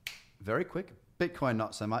very quick. Bitcoin,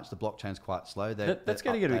 not so much. The blockchain's quite slow. That's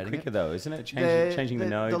going to get a bit quicker, though, isn't it? Changing the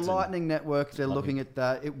nodes. The Lightning Network, they're looking at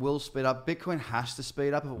that. It will speed up. Bitcoin has to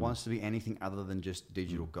speed up if it wants to be anything other than just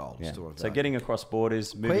digital gold. Yeah. Store of So value. getting across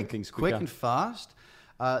borders, moving things quicker. Quick and fast.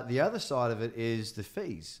 The other side of it is the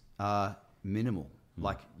fees are minimal.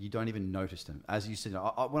 Like, you don't even notice them. As you said,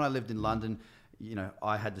 when I lived in London,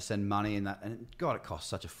 I had to send money in that, and God, it costs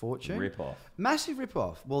such a fortune. Rip-off. Massive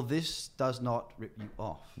rip-off. Well, this does not rip you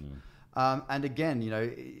off. And again,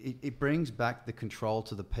 it brings back the control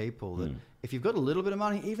to the people that if you've got a little bit of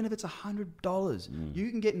money, even if it's $100, you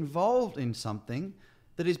can get involved in something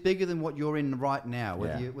that is bigger than what you're in right now.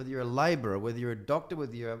 Whether you're a labourer, whether you're a doctor,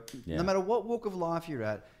 no matter what walk of life you're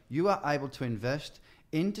at, you are able to invest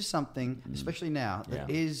into something, especially now, that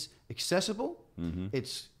is accessible.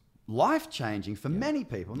 It's life-changing for many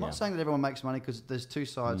people. I'm not saying that everyone makes money, because there's two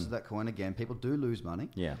sides to that coin. Again, people do lose money.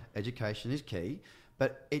 Education is key.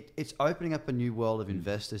 But it's opening up a new world of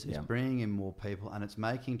investors. It's bringing in more people, and it's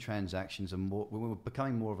making transactions we're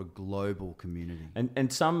becoming more of a global community.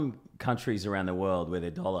 And some countries around the world where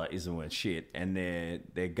their dollar isn't worth shit and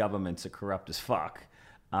their governments are corrupt as fuck,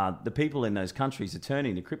 the people in those countries are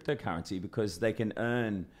turning to cryptocurrency because they can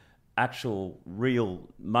earn actual real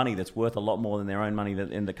money that's worth a lot more than their own money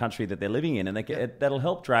in the country that they're living in, and that'll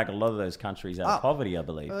help drag a lot of those countries out of poverty, I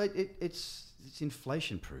believe. It's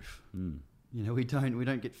inflation proof. We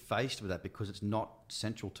don't get faced with that because it's not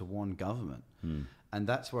central to one government, and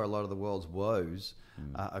that's where a lot of the world's woes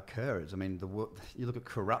occur. I mean, you look at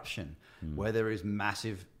corruption, where there is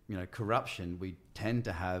massive corruption. We tend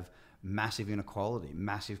to have massive inequality,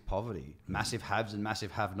 massive poverty, massive haves and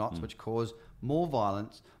massive have-nots, which cause more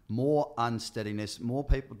violence, more unsteadiness, more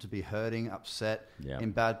people to be hurting, upset,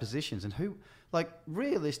 in bad positions. And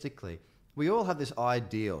realistically, we all have this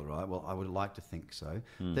ideal, right? Well, I would like to think so,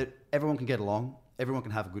 that everyone can get along, everyone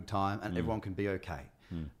can have a good time, and everyone can be okay.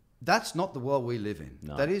 That's not the world we live in.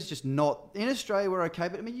 No. That is just not... In Australia, we're okay,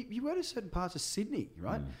 but I mean, you go to certain parts of Sydney,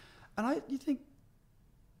 right? And you think,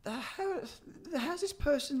 how's this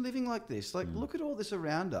person living like this? Like, look at all this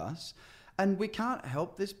around us, and we can't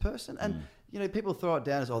help this person. And people throw it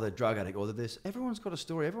down as, they're drug addict or they're this. Everyone's got a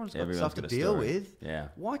story. Everyone's got stuff to deal with. Yeah.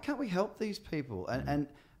 Why can't we help these people?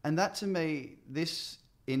 And that, to me, this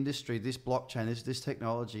industry, this blockchain, this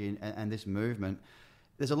technology, and this movement,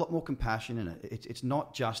 there's a lot more compassion in it. It's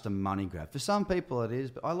not just a money grab. For some people it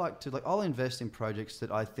is, but I like to, I'll invest in projects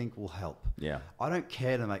that I think will help. Yeah. I don't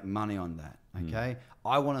care to make money on that, okay?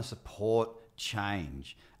 I want to support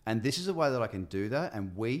change. And this is a way that I can do that,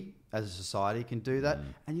 and we, as a society, can do that.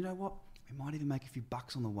 And you know what? We might even make a few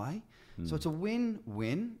bucks on the way. So it's a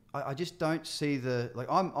win-win. I just don't see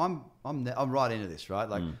I'm right into this,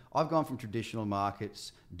 right? I've gone from traditional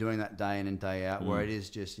markets, doing that day in and day out, where it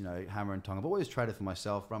is just hammer and tongue. I've always traded for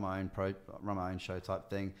myself, run my own show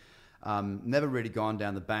type thing. Never really gone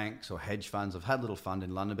down the banks or hedge funds. I've had a little fund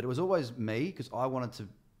in London, but it was always me because I wanted to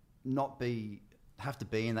not have to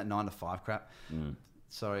be in that 9-to-5 crap.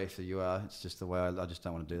 Sorry if you are. It's just the way I just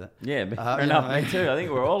don't want to do that. Yeah, but fair enough. Me too. I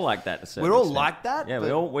think we're all like that. We're all like that. Yeah,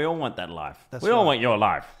 we all want that life. We all want your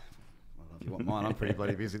life. Well, if you want mine, I'm pretty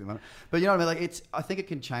bloody busy at the moment. But you know what I mean? I think it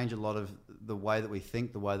can change a lot of the way that we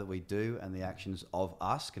think, the way that we do, and the actions of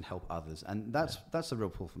us can help others, and that's a real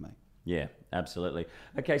pull for me. Yeah, absolutely.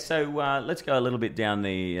 Okay, so let's go a little bit down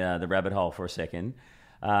the rabbit hole for a second.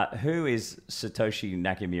 Who is Satoshi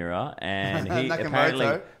Nakamura? And he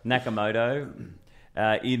apparently Nakamoto.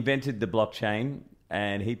 He invented the blockchain,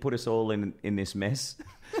 and he put us all in this mess.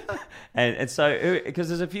 and so, because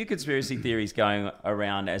there's a few conspiracy theories going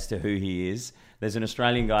around as to who he is. There's an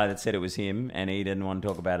Australian guy that said it was him, and he didn't want to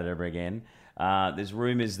talk about it ever again. There's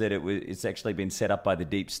rumours that it's actually been set up by the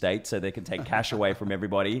deep state so they can take cash away from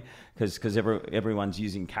everybody because everyone's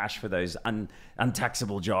using cash for those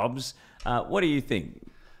untaxable jobs. What do you think?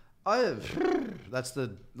 That's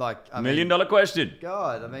the $1 million question.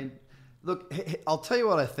 God, I mean, look, I'll tell you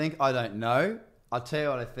what I think. I don't know. I'll tell you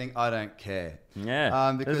what I think. I don't care.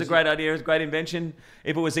 Yeah, it was a great idea. It was a great invention.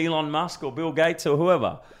 If it was Elon Musk or Bill Gates or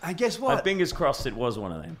whoever. And guess what? Fingers crossed it was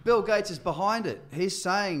one of them. Bill Gates is behind it. He's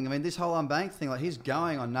saying, this whole unbanked thing, he's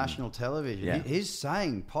going on national television. Yeah. He's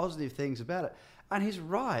saying positive things about it. And he's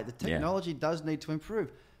right. The technology does need to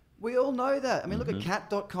improve. We all know that. Look at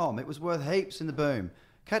cat.com. It was worth heaps in the boom.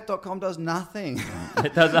 Cat.com does nothing.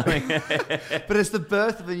 It does nothing. But it's the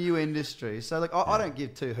birth of a new industry. So, I don't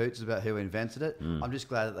give two hoots about who invented it. I'm just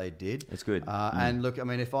glad that they did. It's good. And look,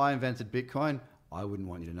 if I invented Bitcoin, I wouldn't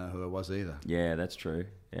want you to know who I was either. Yeah, that's true.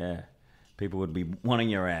 Yeah. People would be wanting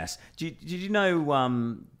your ass. Did you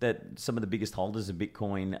know that some of the biggest holders of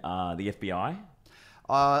Bitcoin are the FBI?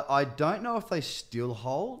 I don't know if they still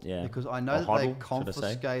hold. Yeah. Because I know that they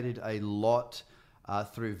confiscated a lot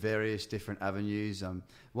through various different avenues.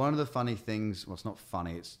 One of the funny things, well, it's not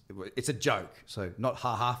funny, it's a joke. So not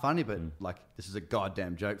ha-ha funny, but this is a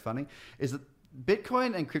goddamn joke funny, is that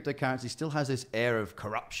Bitcoin and cryptocurrency still has this air of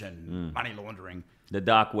corruption, money laundering. The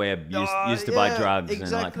dark web used to buy drugs and all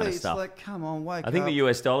that kind of stuff. It's like, come on, wake up. I think the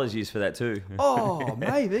US dollar is used for that too. Oh,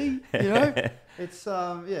 maybe. It's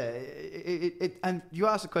and you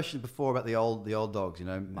asked a question before about the old dogs.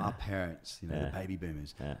 Our parents, the baby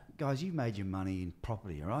boomers. Yeah. Guys, you made your money in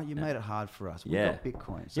property, all right? You made it hard for us. We've got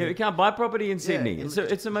Bitcoin. So we can't buy property in Sydney.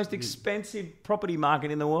 It's the most expensive property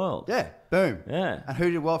market in the world. Yeah, boom. Yeah. And who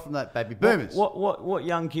did well from that? Baby boomers. What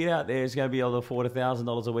young kid out there is going to be able to afford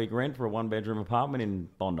 $1,000 a week rent for a one-bedroom apartment in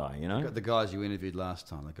Bondi? Got the guys you interviewed last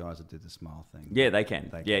time, the guys that did the smile thing. Yeah, they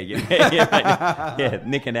can. Yeah.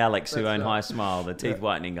 Nick and Alex, who own High Smile, the teeth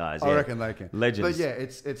whitening guys. I reckon they can. Legends. But yeah,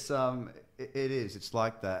 it is. It's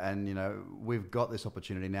like that, and we've got this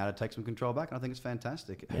opportunity now to take some control back, and I think it's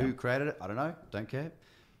fantastic. Yeah. Who created it? I don't know. Don't care.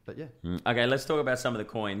 But yeah. Okay, let's talk about some of the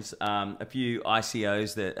coins. A few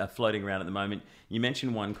ICOs that are floating around at the moment. You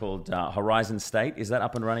mentioned one called Horizon State. Is that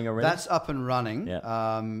up and running already? That's up and running.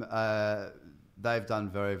 Yeah. They've done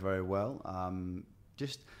very, very well.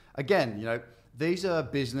 Just again, these are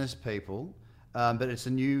business people, but it's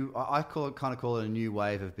a new. I call it a new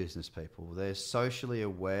wave of business people. They're socially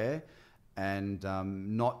aware and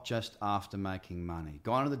not just after making money.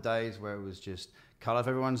 Gone are the days where it was just cut off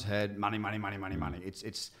everyone's head, money.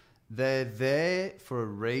 It's they're there for a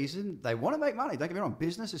reason. They want to make money. Don't get me wrong.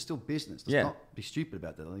 Business is still business. Let's not be stupid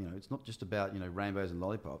about that. It's not just about rainbows and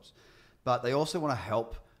lollipops, but they also want to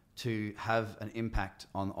help to have an impact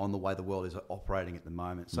on the way the world is operating at the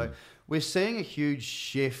moment. So we're seeing a huge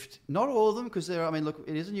shift. Not all of them, because look,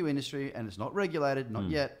 it is a new industry and it's not regulated, not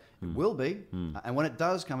yet. It will be, and when it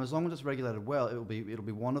does come, as long as it's regulated well, it'll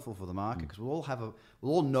be wonderful for the market, because we'll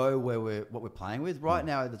all know what we're playing with. Right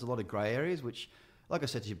now, there's a lot of grey areas, which, like I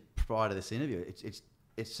said to you prior to this interview,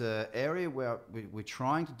 it's an area where we're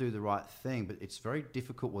trying to do the right thing, but it's very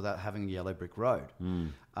difficult without having a yellow brick road.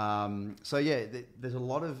 So yeah, there's a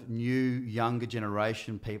lot of new, younger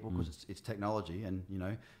generation people because it's technology, and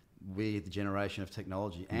we're the generation of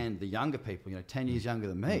technology, and the younger people, 10 years younger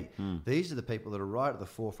than me. These are the people that are right at the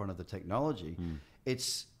forefront of the technology.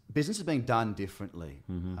 It's business is being done differently.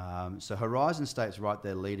 So Horizon State's right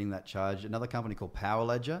there leading that charge. Another company called Power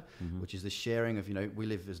Ledger, which is the sharing of, we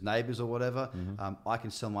live as neighbours or whatever. I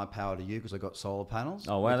can sell my power to you because I got solar panels.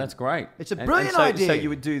 Oh, wow, that's great. It's a brilliant idea. So you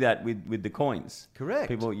would do that with the coins. Correct.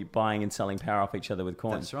 People you buying and selling power off each other with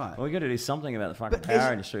coins. That's right. Well, we've got to do something about the fucking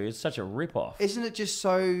power industry. It's such a rip-off. Isn't it just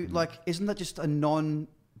so, isn't that just a no-brainer?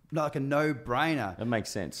 It makes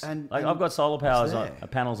sense. And I've got solar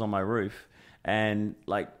panels on my roof, and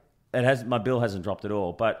my bill hasn't dropped at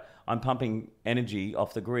all, but I'm pumping energy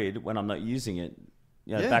off the grid when I'm not using it,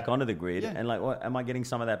 back onto the grid. Yeah. And what, am I getting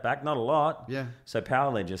some of that back? Not a lot. Yeah. So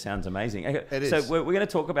Power Ledger sounds amazing. It is. So we're going to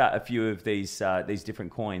talk about a few of these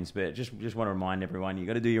different coins, but just want to remind everyone, you've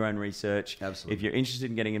got to do your own research. Absolutely. If you're interested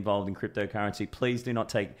in getting involved in cryptocurrency, please do not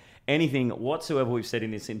take anything whatsoever we've said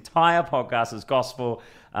in this entire podcast as gospel.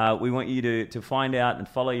 We want you to find out and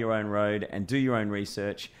follow your own road and do your own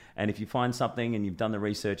research. And if you find something and you've done the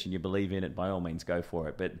research and you believe in it, by all means, go for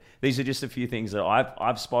it. But these are just a few things that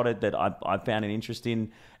I've spotted that I've found an interest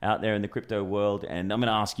in out there in the crypto world. And I'm going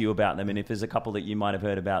to ask you about them. And if there's a couple that you might have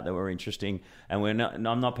heard about that were interesting, and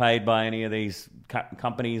I'm not paid by any of these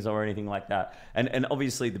companies or anything like that. And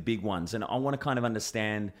obviously the big ones. And I want to kind of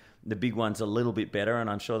understand the big ones a little bit better. And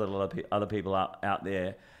I'm sure that a lot of other people out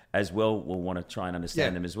there as well will want to try and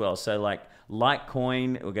understand them as well. So like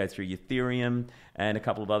Litecoin, we'll go through Ethereum and a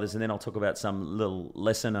couple of others, and then I'll talk about some little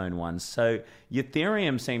lesser known ones. So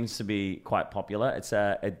Ethereum seems to be quite popular. It's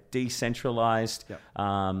a decentralized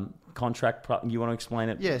contract. You want to explain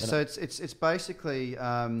it? Yeah, so it's basically,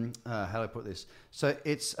 how do I put this? So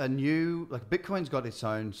it's a new, Bitcoin's got its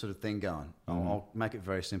own sort of thing going. I'll make it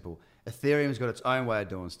very simple. Ethereum's got its own way of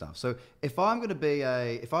doing stuff. So if I've got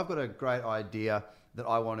a great idea that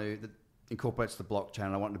that incorporates the blockchain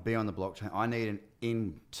and I want to be on the blockchain, I need an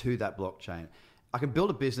into that blockchain. I can build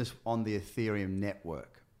a business on the Ethereum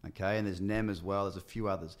network, okay? And there's NEM as well, there's a few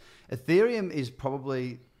others. Ethereum is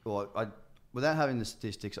probably, without having the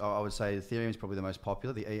statistics, I would say Ethereum is probably the most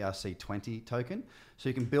popular, the ERC20 token. So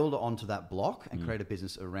you can build it onto that block and create a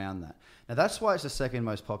business around that. Now that's why it's the second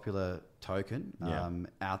most popular token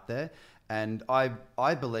out there. And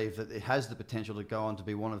I believe that it has the potential to go on to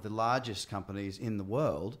be one of the largest companies in the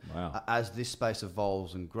world as this space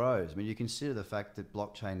evolves and grows. I mean, you consider the fact that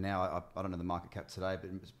blockchain now, I don't know the market cap today, but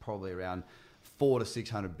it's probably around 400 to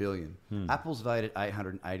 600 billion. Apple's valued at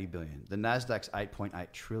 880 billion. The Nasdaq's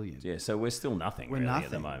 8.8 trillion. Yeah, so we're still nothing at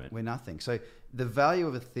the moment. We're nothing. So the value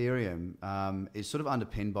of Ethereum is sort of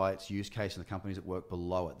underpinned by its use case and the companies that work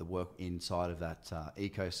below it, that work inside of that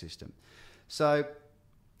ecosystem. So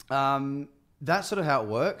that's sort of how it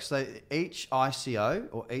works. So each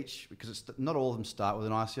ICO because not all of them start with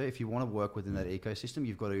an ICO. If you want to work within that ecosystem,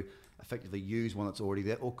 you've got to effectively use one that's already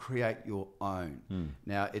there or create your own.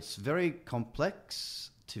 Now, it's very complex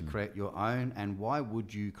to create your own. And why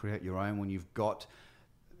would you create your own when you've got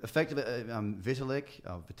effectively Vitalik,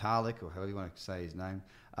 or however you want to say his name,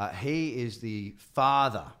 he is the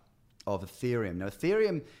father of Ethereum. Now,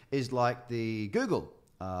 Ethereum is like the Google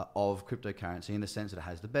of cryptocurrency in the sense that it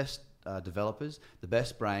has the best developers, the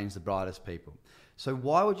best brains, the brightest people. So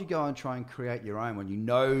why would you go and try and create your own when you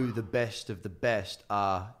know the best of the best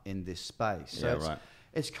are in this space? So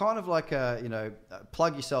it's kind of like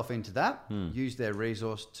plug yourself into that, use their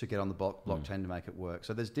resource to get on the blockchain to make it work.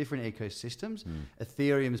 So there's different ecosystems.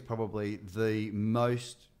 Ethereum is probably the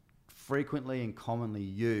most frequently and commonly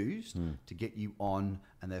used to get you on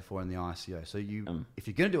and therefore in the ICO. So if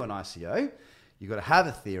you're going to do an ICO, you've got to have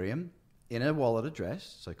Ethereum in a wallet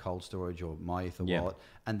address, so cold storage or MyEther wallet,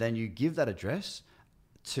 and then you give that address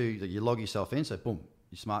you log yourself in, so boom,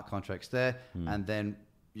 your smart contract's there, and then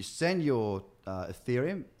you send your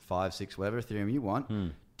Ethereum, 5, 6, whatever Ethereum you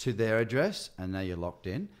want, to their address, and now you're locked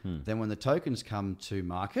in. Then when the tokens come to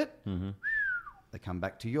market, they come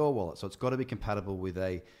back to your wallet. So it's got to be compatible with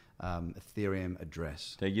a Ethereum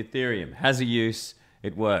address. So Ethereum has a use,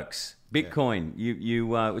 it works. Bitcoin,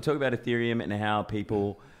 we talk about Ethereum and how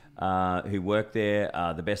people who work there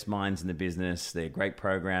are the best minds in the business. They're great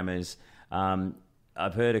programmers.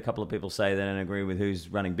 I've heard a couple of people say they don't agree with who's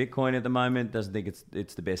running Bitcoin at the moment, doesn't think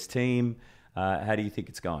it's the best team. How do you think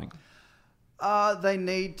it's going? They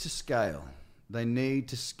need to scale.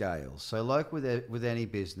 So like with any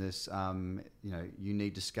business, you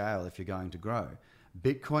need to scale if you're going to grow.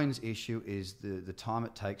 Bitcoin's issue is the time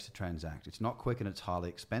it takes to transact. It's not quick and it's highly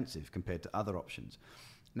expensive compared to other options.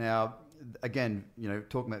 Now, again,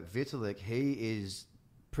 talking about Vitalik, he is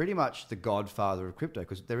pretty much the godfather of crypto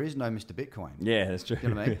because there is no Mr. Bitcoin. Yeah, that's true. You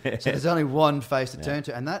know what I mean? So there's only one face to turn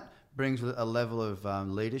to, and that brings with it a level of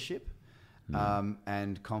leadership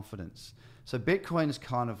and confidence. So Bitcoin's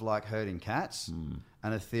kind of like herding cats, and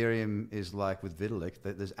Ethereum is like with Vitalik,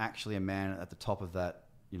 that there's actually a man at the top of that,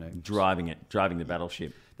 driving the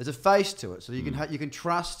battleship. There's a face to it, so you can you can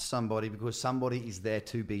trust somebody because somebody is there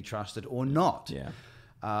to be trusted or not. Yeah.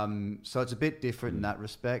 So it's a bit different in that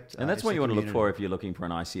respect. And that's what you want to look for if you're looking for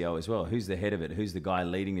an ICO as well. Who's the head of it? Who's the guy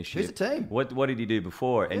leading the ship? Who's the team? What did he do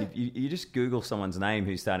before? And if you just Google someone's name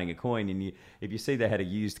who's starting a coin, and if you see they had a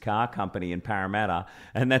used car company in Parramatta,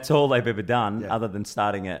 and that's all they've ever done other than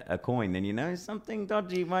starting a coin, then you know something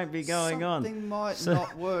dodgy might be going on. Something might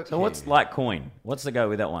not work. So what's Litecoin? What's the go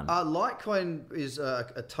with that one? Litecoin is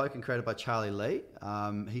a token created by Charlie Lee.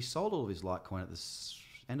 He sold all of his Litecoin at the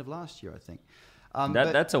end of last year, I think.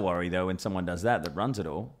 That's a worry, though, when someone does that runs it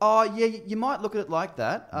all. Oh, yeah, you might look at it like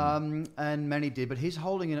that, and many did, but his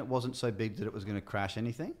holding in it wasn't so big that it was going to crash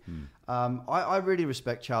anything. I really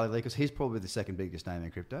respect Charlie Lee because he's probably the second biggest name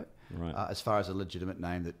in crypto, as far as a legitimate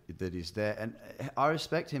name that is there. And I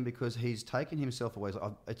respect him because he's taken himself away.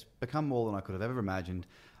 It's become more than I could have ever imagined.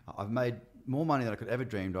 I've made more money than I could ever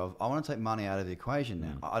dreamed of. I want to take money out of the equation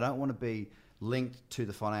now. I don't want to be linked to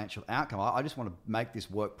the financial outcome. I just want to make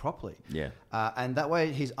this work properly. Yeah. And that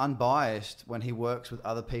way he's unbiased when he works with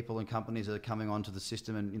other people and companies that are coming onto the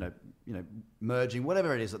system and, merging,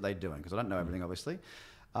 whatever it is that they're doing, because I don't know everything, obviously.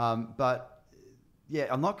 But yeah,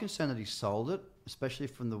 I'm not concerned that he sold it, especially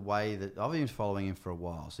from the way that I've been following him for a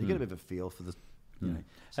while. So you get a bit of a feel for the,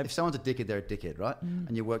 if someone's a dickhead, they're a dickhead, right?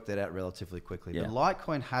 And you work that out relatively quickly. Yeah. But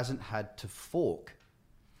Litecoin hasn't had to fork.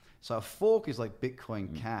 So a fork is like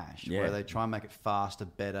Bitcoin Cash, where they try and make it faster,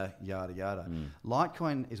 better, yada, yada.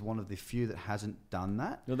 Litecoin is one of the few that hasn't done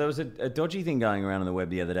that. Well, there was a dodgy thing going around on the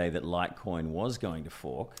web the other day that Litecoin was going to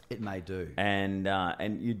fork. It may do. And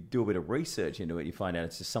you do a bit of research into it, you find out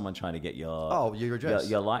it's just someone trying to get your address.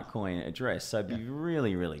 Your Litecoin address. So be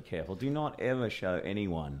really, really careful. Do not ever show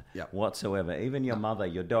anyone whatsoever, even your mother,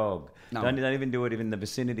 your dog. No. Don't even do it in the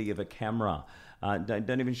vicinity of a camera.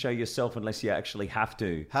 Don't even show yourself unless you actually have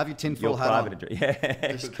to. Have your tinfoil hat on.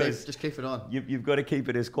 Yeah, just keep it on. You've got to keep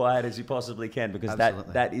it as quiet as you possibly can because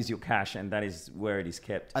that is your cash and that is where it is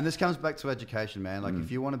kept. And this comes back to education, man. Like if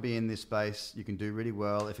you want to be in this space, you can do really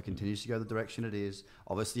well if it continues to go the direction it is.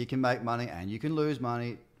 Obviously, you can make money and you can lose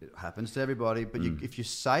money. It happens to everybody. But if you're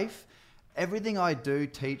safe, everything I do,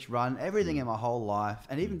 teach, run, everything in my whole life,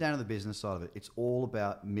 and even down to the business side of it, it's all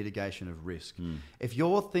about mitigation of risk. If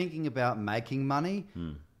you're thinking about making money,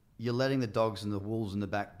 you're letting the dogs and the wolves in the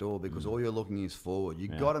back door because all you're looking is forward.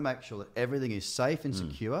 You've got to make sure that everything is safe and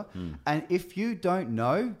secure. And if you don't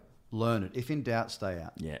know, learn it. If in doubt, stay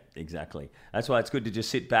out. Yeah, exactly. That's why it's good to just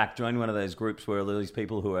sit back, join one of those groups where all these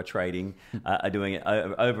people who are trading are doing it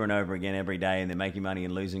over and over again every day, and they're making money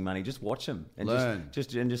and losing money. Just watch them and learn.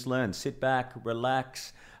 Just learn. Sit back,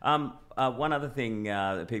 relax. One other thing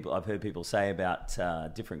that I've heard people say about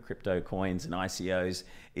different crypto coins and ICOs: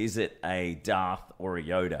 is it a Darth or a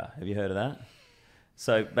Yoda? Have you heard of that?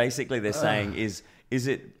 So basically, they're saying is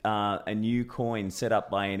it a new coin set up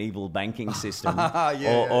by an evil banking system,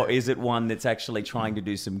 or is it one that's actually trying to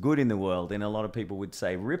do some good in the world? And a lot of people would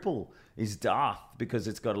say Ripple is Darth because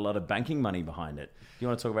it's got a lot of banking money behind it. Do you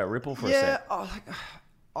want to talk about Ripple for a sec?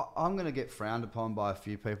 I'm going to get frowned upon by a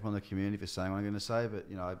few people in the community for saying what I'm going to say, but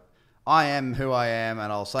I am who I am,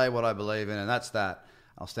 and I'll say what I believe in, and that's that.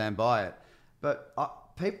 I'll stand by it. But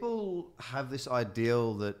people have this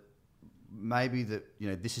ideal that maybe that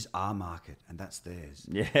this is our market and that's theirs.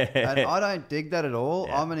 Yeah, and I don't dig that at all.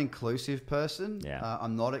 Yeah. I'm an inclusive person. Yeah.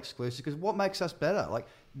 I'm not exclusive because what makes us better? Like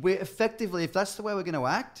we're effectively, if that's the way we're going to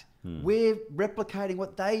act, we're replicating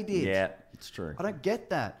what they did. Yeah, it's true. I don't get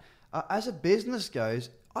that. As a business goes,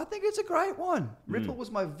 I think it's a great one. Ripple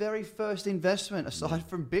was my very first investment aside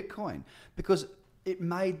from Bitcoin because it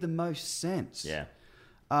made the most sense. Yeah.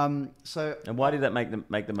 And why did that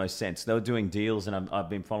make the most sense? They were doing deals, and I've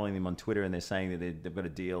been following them on Twitter, and they're saying that they've got a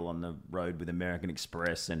deal on the road with American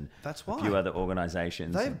Express and a few other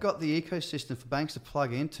organisations. They've got the ecosystem for banks to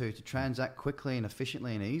plug into to transact quickly and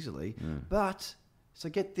efficiently and easily. But, so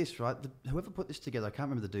get this, right? Whoever put this together, I can't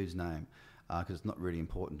remember the dude's name because it's not really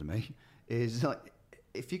important to me, is like,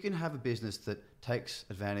 if you can have a business that takes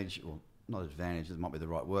advantage, or not advantage, that might be the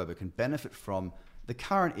right word, but can benefit from the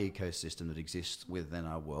current ecosystem that exists within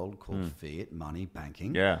our world called fiat, money,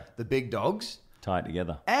 banking, the big dogs. Tie it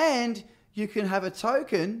together. And you can have a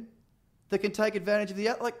token that can take advantage of the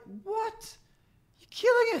other. Like, what? You're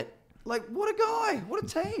killing it. Like, what a guy. What a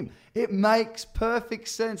team. It makes perfect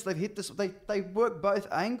sense. They've hit this. They work both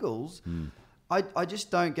angles. I just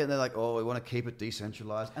don't get. They're like, oh, we want to keep it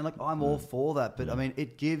decentralized, and like I'm all for that. But I mean,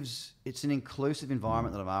 it's an inclusive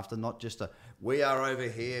environment that I'm after, not just we are over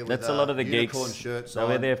here. That's with a lot of the unicorn geeks. shirts. So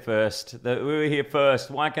we're there first. We were here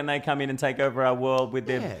first. Why can they come in and take over our world with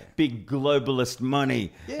their big globalist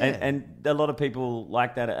money? Yeah. And a lot of people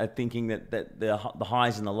like that are thinking that the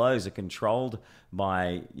highs and the lows are controlled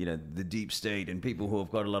by the deep state and people who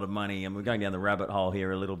have got a lot of money. And we're going down the rabbit hole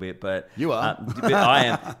here a little bit, but you are. But I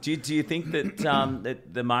am. Do you think that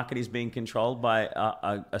that the market is being controlled by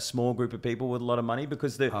a small group of people with a lot of money?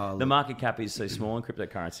 Because the market cap is so small in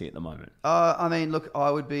cryptocurrency at the moment. I mean, look,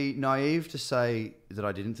 I would be naive to say that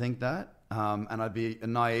I didn't think that. And I'd be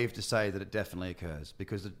naive to say that it definitely occurs,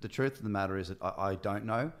 because the truth of the matter is that I don't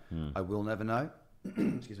know. I will never know.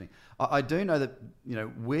 Excuse me. I do know that,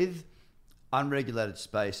 with unregulated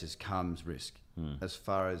spaces comes risk. As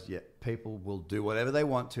far as, people will do whatever they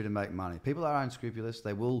want to make money. People are unscrupulous.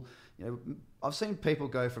 They will, I've seen people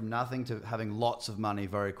go from nothing to having lots of money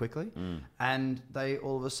very quickly, and they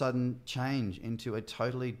all of a sudden change into a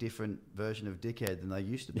totally different version of dickhead than they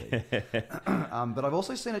used to be. But I've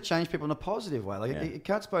also seen it change people in a positive way. Like it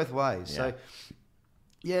cuts both ways. So,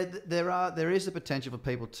 there is the potential for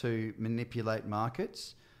people to manipulate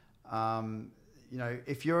markets.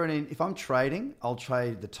 If I'm trading, I'll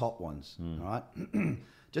trade the top ones, all right?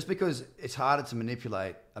 Just because it's harder to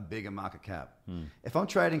manipulate a bigger market cap. If I'm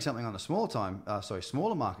trading something on a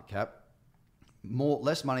smaller market cap,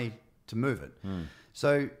 less money to move it.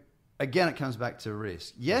 So again, it comes back to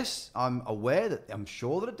risk. Yes, I'm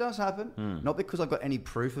sure that it does happen, not because I've got any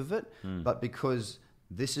proof of it, but because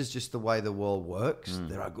this is just the way the world works.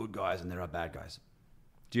 There are good guys and there are bad guys.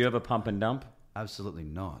 Do you have a pump and dump? Absolutely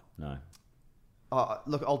not. No.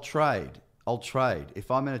 Look, I'll trade.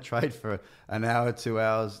 If I'm in a trade for an hour, 2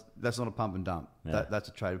 hours, that's not a pump and dump. Yeah. That's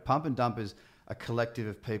a trade. Pump and dump is a collective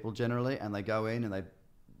of people generally, and they go in and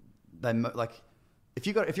they like. If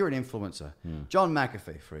you're an influencer, John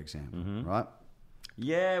McAfee, for example, right?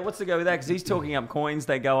 Yeah, what's the go with that? Because he's talking up coins,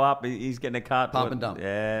 they go up. He's getting a cut. Pump and dump.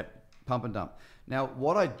 Yeah, pump and dump. Now,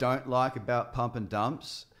 what I don't like about pump and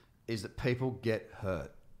dumps is that people get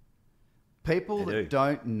hurt. People that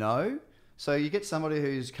don't know. So you get somebody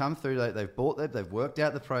who's come through, they've worked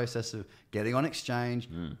out the process of getting on exchange,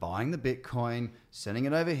 buying the Bitcoin, sending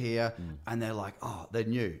it over here, and they're like, they're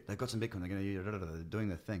new. They've got some Bitcoin, they're going to use it, they're doing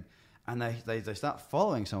their thing. And they start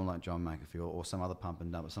following someone like John McAfee or some other pump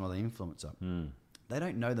and dump or some other influencer. They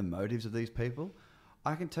don't know the motives of these people.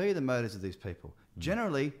 I can tell you the motives of these people.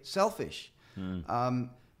 Generally, selfish.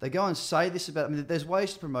 They go and say this about, there's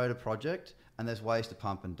ways to promote a project and there's ways to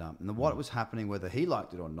pump and dump. And what was happening, whether he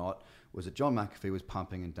liked it or not, was that John McAfee was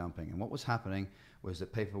pumping and dumping. And what was happening was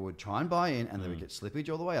that people would try and buy in and they would get slippage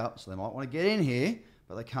all the way up. So they might want to get in here,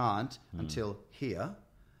 but they can't until here.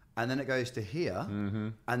 And then it goes to here.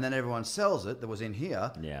 And then everyone sells it that was in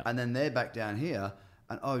here. Yeah. And then they're back down here.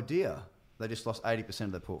 And oh dear, they just lost 80%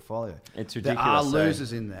 of their portfolio. It's ridiculous. There are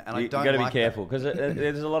losers in there. And I don't You've got to like be careful because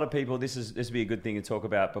there's a lot of people. This would be a good thing to talk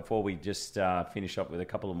about before we just finish up with a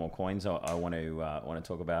couple of more coins I want to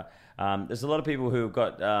talk about. There's a lot of people who've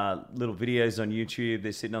got little videos on YouTube.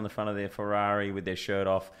 They're sitting on the front of their Ferrari with their shirt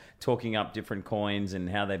off, talking up different coins and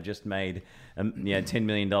how they've just made $10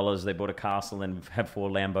 million. They bought a castle and have 4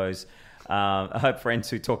 Lambos. I have friends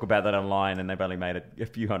who talk about that online and they've only made a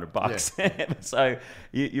few $100. Yeah. So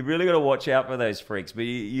you really got to watch out for those freaks. But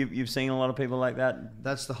you've seen a lot of people like that?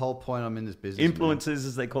 That's the whole point I'm in this business. Influencers,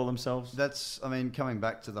 as they call themselves? Coming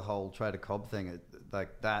back to the whole Trader Cobb thing,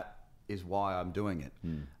 that is why I'm doing it.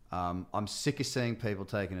 I'm sick of seeing people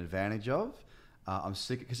taken advantage of. I'm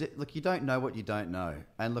sick because you don't know what you don't know.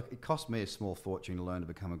 And look, it cost me a small fortune to learn to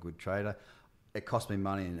become a good trader. It cost me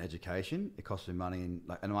money in education. It cost me money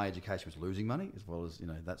and my education was losing money as well as,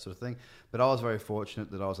 that sort of thing. But I was very fortunate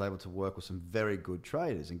that I was able to work with some very good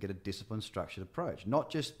traders and get a disciplined, structured approach. Not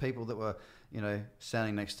just people that were,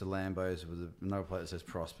 standing next to Lambos with a number plate that says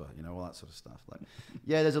Prosper, all that sort of stuff.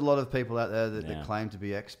 There's a lot of people out there that claim to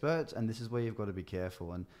be experts, and this is where you've got to be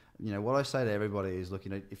careful. And, what I say to everybody is, look,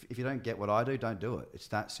 if you don't get what I do, don't do it. It's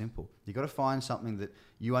that simple. You've got to find something that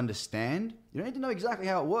you understand. You don't need to know exactly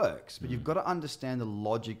how it works, but you've got to understand the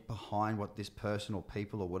logic behind what this person or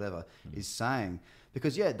people or whatever is saying.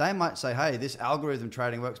 Because, they might say, hey, this algorithm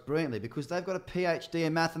trading works brilliantly because they've got a PhD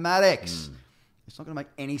in mathematics. It's not going to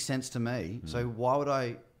make any sense to me. So why would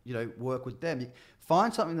I, work with them?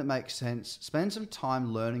 Find something that makes sense. Spend some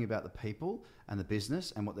time learning about the people and the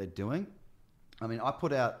business and what they're doing. I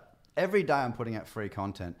put out Every day I'm putting out free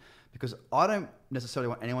content because I don't necessarily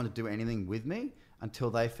want anyone to do anything with me until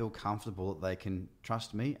they feel comfortable that they can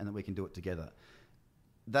trust me and that we can do it together.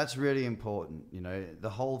 That's really important. You know, the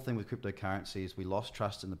whole thing with cryptocurrency is we lost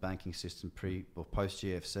trust in the banking system pre or post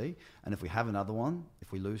GFC, and if we have another one,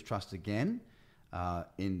 if we lose trust again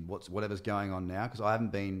in whatever's going on now, because I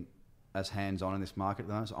haven't been as hands-on in this market at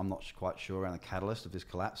the moment, so I'm not quite sure around the catalyst of this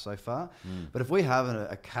collapse so far. But if we have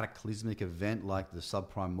a cataclysmic event like the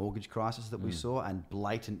subprime mortgage crisis that we saw, and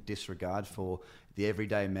blatant disregard for the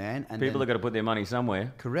everyday man, and People are going to put their money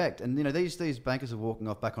somewhere. correct, and you know these bankers are walking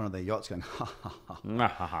off back onto their yachts going ha ha ha,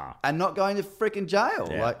 Ha and not going to freaking jail.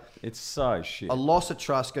 Yeah. Like It's so shit. a loss of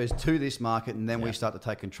trust goes to this market, and then we start to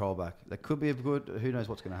take control back. That could be a good. Who knows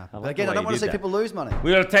what's going to happen? like But again, the I way don't you want to did see that. people lose money.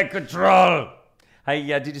 We'll take control. Hey,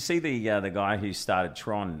 did you see the guy who started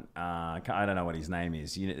Tron? I don't know what his name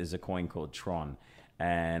is. There's a coin called Tron,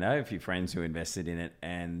 and I have a few friends who invested in it.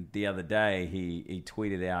 And the other day, he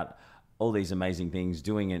tweeted out all these amazing things,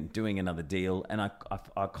 doing another deal. And I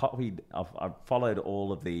followed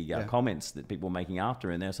all of the comments that people were making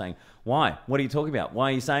after, and they're saying, "Why? What are you talking about? Why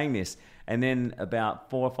are you saying this?" And then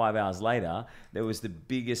about 4 or 5 hours later, there was the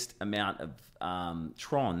biggest amount of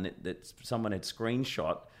Tron that someone had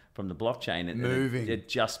screenshot from the blockchain, and Moving. it had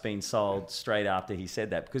just been sold straight after he said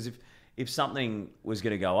that. Because if something was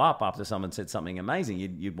going to go up after someone said something amazing,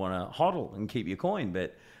 you'd want to hodl and keep your coin.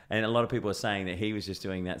 And a lot of people are saying that he was just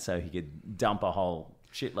doing that so he could dump a whole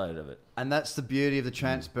shitload of it. And that's the beauty of the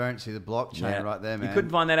transparency, the blockchain right there, man. You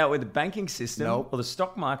couldn't find that out with the banking system Nope. or the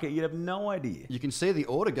stock market. You'd have no idea. You can see the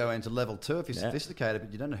order go into level 2 if you're sophisticated,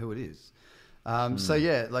 but you don't know who it is. So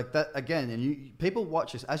yeah, like that again, and people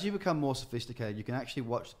watch this as you become more sophisticated. You can actually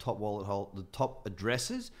watch the top wallet hold, the top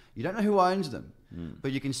addresses. You don't know who owns them,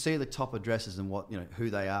 but you can see the top addresses and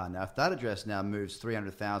who they are. Now, if that address now moves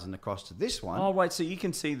 300,000 across to this one, Oh, wait, so you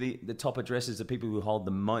can see the top addresses of people who hold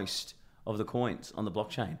the most of the coins on the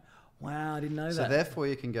blockchain. Wow, I didn't know that. so therefore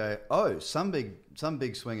you can go, oh, some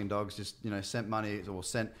big swinging dogs just sent money or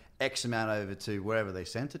sent X amount over to wherever they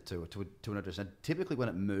sent it to an address. And typically when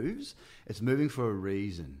it moves, it's moving for a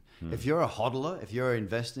reason. If you're a hodler, if you're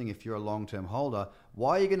investing, if you're a long-term holder,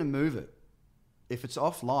 why are you going to move it? If it's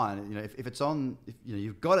offline, if it's on,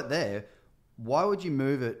 you've got it there, why would you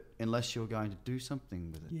move it unless you're going to do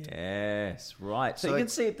something with it? Yes, right. So you can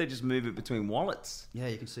see if they just move it between wallets. Yeah,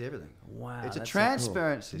 you can see everything. Wow, It's a that's so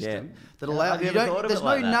transparent cool. system that Yeah, allows I've you. never thought Don't, of there's it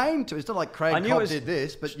like no that. name to it. It's not like Craig I knew it Cobb was- did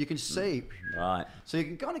this, but you can see. Right. So you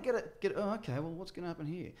can kind of get it. Oh, okay. Well, what's going to happen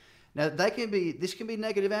here? Now this can be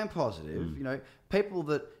negative and positive. People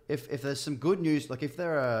that if there's some good news, like if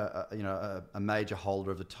they're a major holder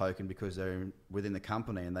of the token because they're within the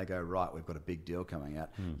company and they go, right, we've got a big deal coming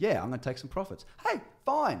out. Yeah, I'm going to take some profits. Hey,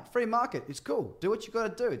 fine, free market. It's cool. Do what you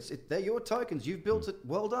got to do. They're your tokens. You've built it.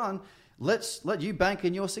 Well done. Let's let you bank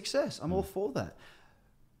in your success. I'm all for that.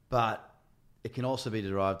 But it can also be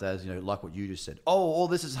derived as, like what you just said. Oh, all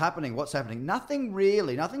this is happening. What's happening? Nothing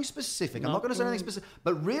really, nothing specific. I'm not going to say anything specific,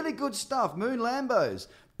 but really good stuff. Moon Lambos.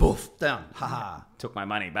 Boof, down. Ha ha. Took my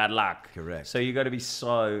money. Bad luck. Correct. So you got to be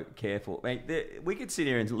so careful. We could sit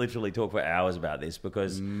here and literally talk for hours about this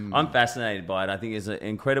because I'm fascinated by it. I think there's an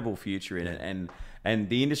incredible future in it. And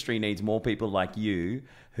the industry needs more people like you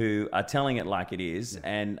who are telling it like it is.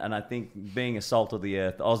 And I think being a salt of the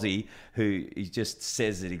earth Aussie who just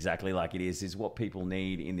says it exactly like it is what people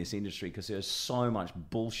need in this industry because there's so much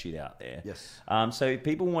bullshit out there. Yes. So if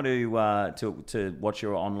people want to watch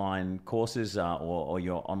your online courses or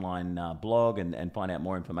your online blog and find out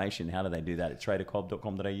more information, how do they do that? At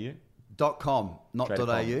tradercobb.com.au? .com, not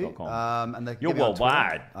Tradercobb.com. .au. And they You're give me on Twitter.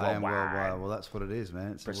 worldwide. I am Worldwide. worldwide. Well, that's what it is,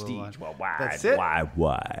 man. It's Prestige worldwide. That's it.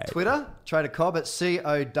 Wide. Twitter, Trader Cobb at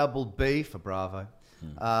COBB for Bravo.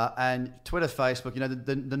 And Twitter, Facebook,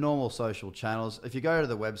 the normal social channels. If you go to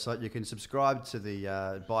the website, you can subscribe to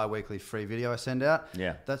the bi-weekly free video I send out.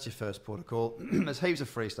 Yeah. That's your first port of call. There's heaps of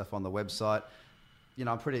free stuff on the website.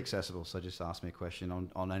 I'm pretty accessible, so just ask me a question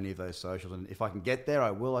on any of those socials. And if I can get there,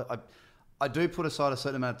 I will. I do put aside a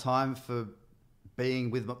certain amount of time for being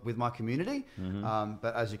with my community.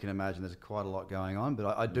 But as you can imagine, there's quite a lot going on.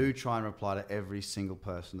 But I do try and reply to every single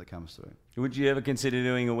person that comes through. Would you ever consider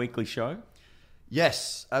doing a weekly show?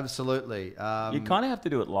 Yes, absolutely. You kind of have to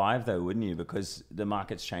do it live, though, wouldn't you? Because the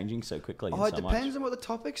market's changing so quickly. It depends on what the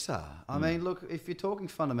topics are. I mean, look, if you're talking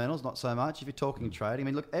fundamentals, not so much. If you're talking trading,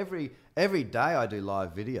 I mean, look, every day I do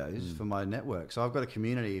live videos for my network. So I've got a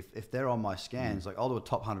community. If they're on my scans, like I'll do a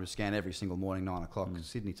top 100 scan every single morning, 9 o'clock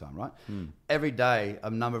Sydney time, right? Every day, a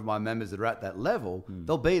number of my members that are at that level,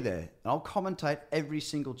 they'll be there. And I'll commentate every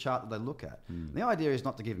single chart that they look at. The idea is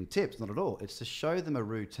not to give them tips, not at all. It's to show them a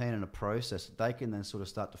routine and a process that they can then sort of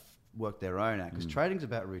start to work their own out, because trading's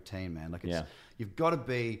about routine, man. Like, Yeah. you've got to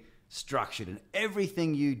be structured in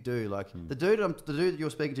everything you do. Like the dude that you're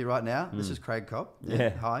speaking to right now, this is Craig Cobb.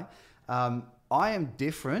 Yeah. Hi. I am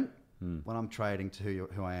different when I'm trading to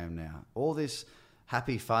who I am now. All this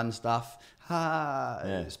happy, fun stuff,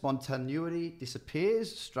 spontaneity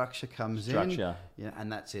disappears, structure comes in,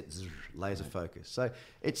 and that's it, laser focus. So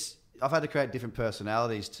I've had to create different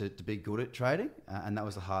personalities to be good at trading, and that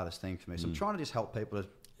was the hardest thing for me. So I'm trying to just help people to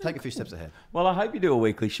take a few steps ahead. Well, I hope you do a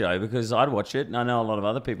weekly show, because I'd watch it, and I know a lot of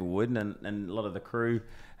other people would, and a lot of the crew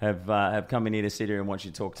have come in here to sit here and watch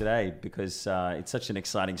you talk today, because it's such an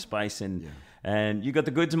exciting space, and you got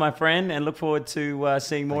the goods, my friend, and look forward to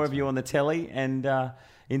seeing more of you on the telly and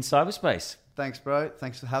in cyberspace. Thanks, bro.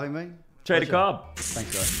 Thanks for having me. Trader Cobb.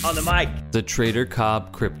 Thanks, bro. On the mic. The Trader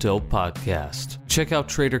Cobb Crypto Podcast. Check out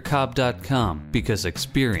tradercobb.com, because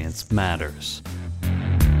experience matters.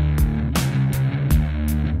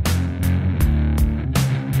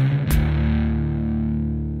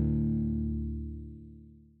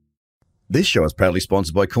 This show is proudly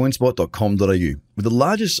sponsored by coinspot.com.au, with the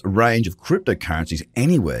largest range of cryptocurrencies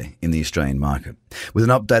anywhere in the Australian market. With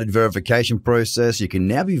an updated verification process, you can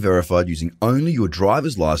now be verified using only your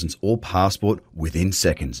driver's license or passport within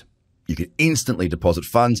seconds. You can instantly deposit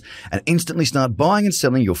funds and instantly start buying and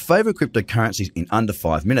selling your favorite cryptocurrencies in under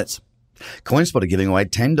 5 minutes. CoinSpot are giving away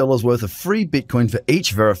 $10 worth of free Bitcoin for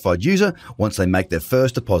each verified user once they make their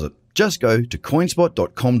first deposit. Just go to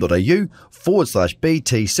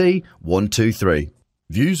coinspot.com.au/BTC123.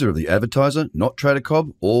 Views are of the advertiser, not Trader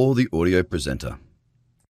Cobb or the audio presenter.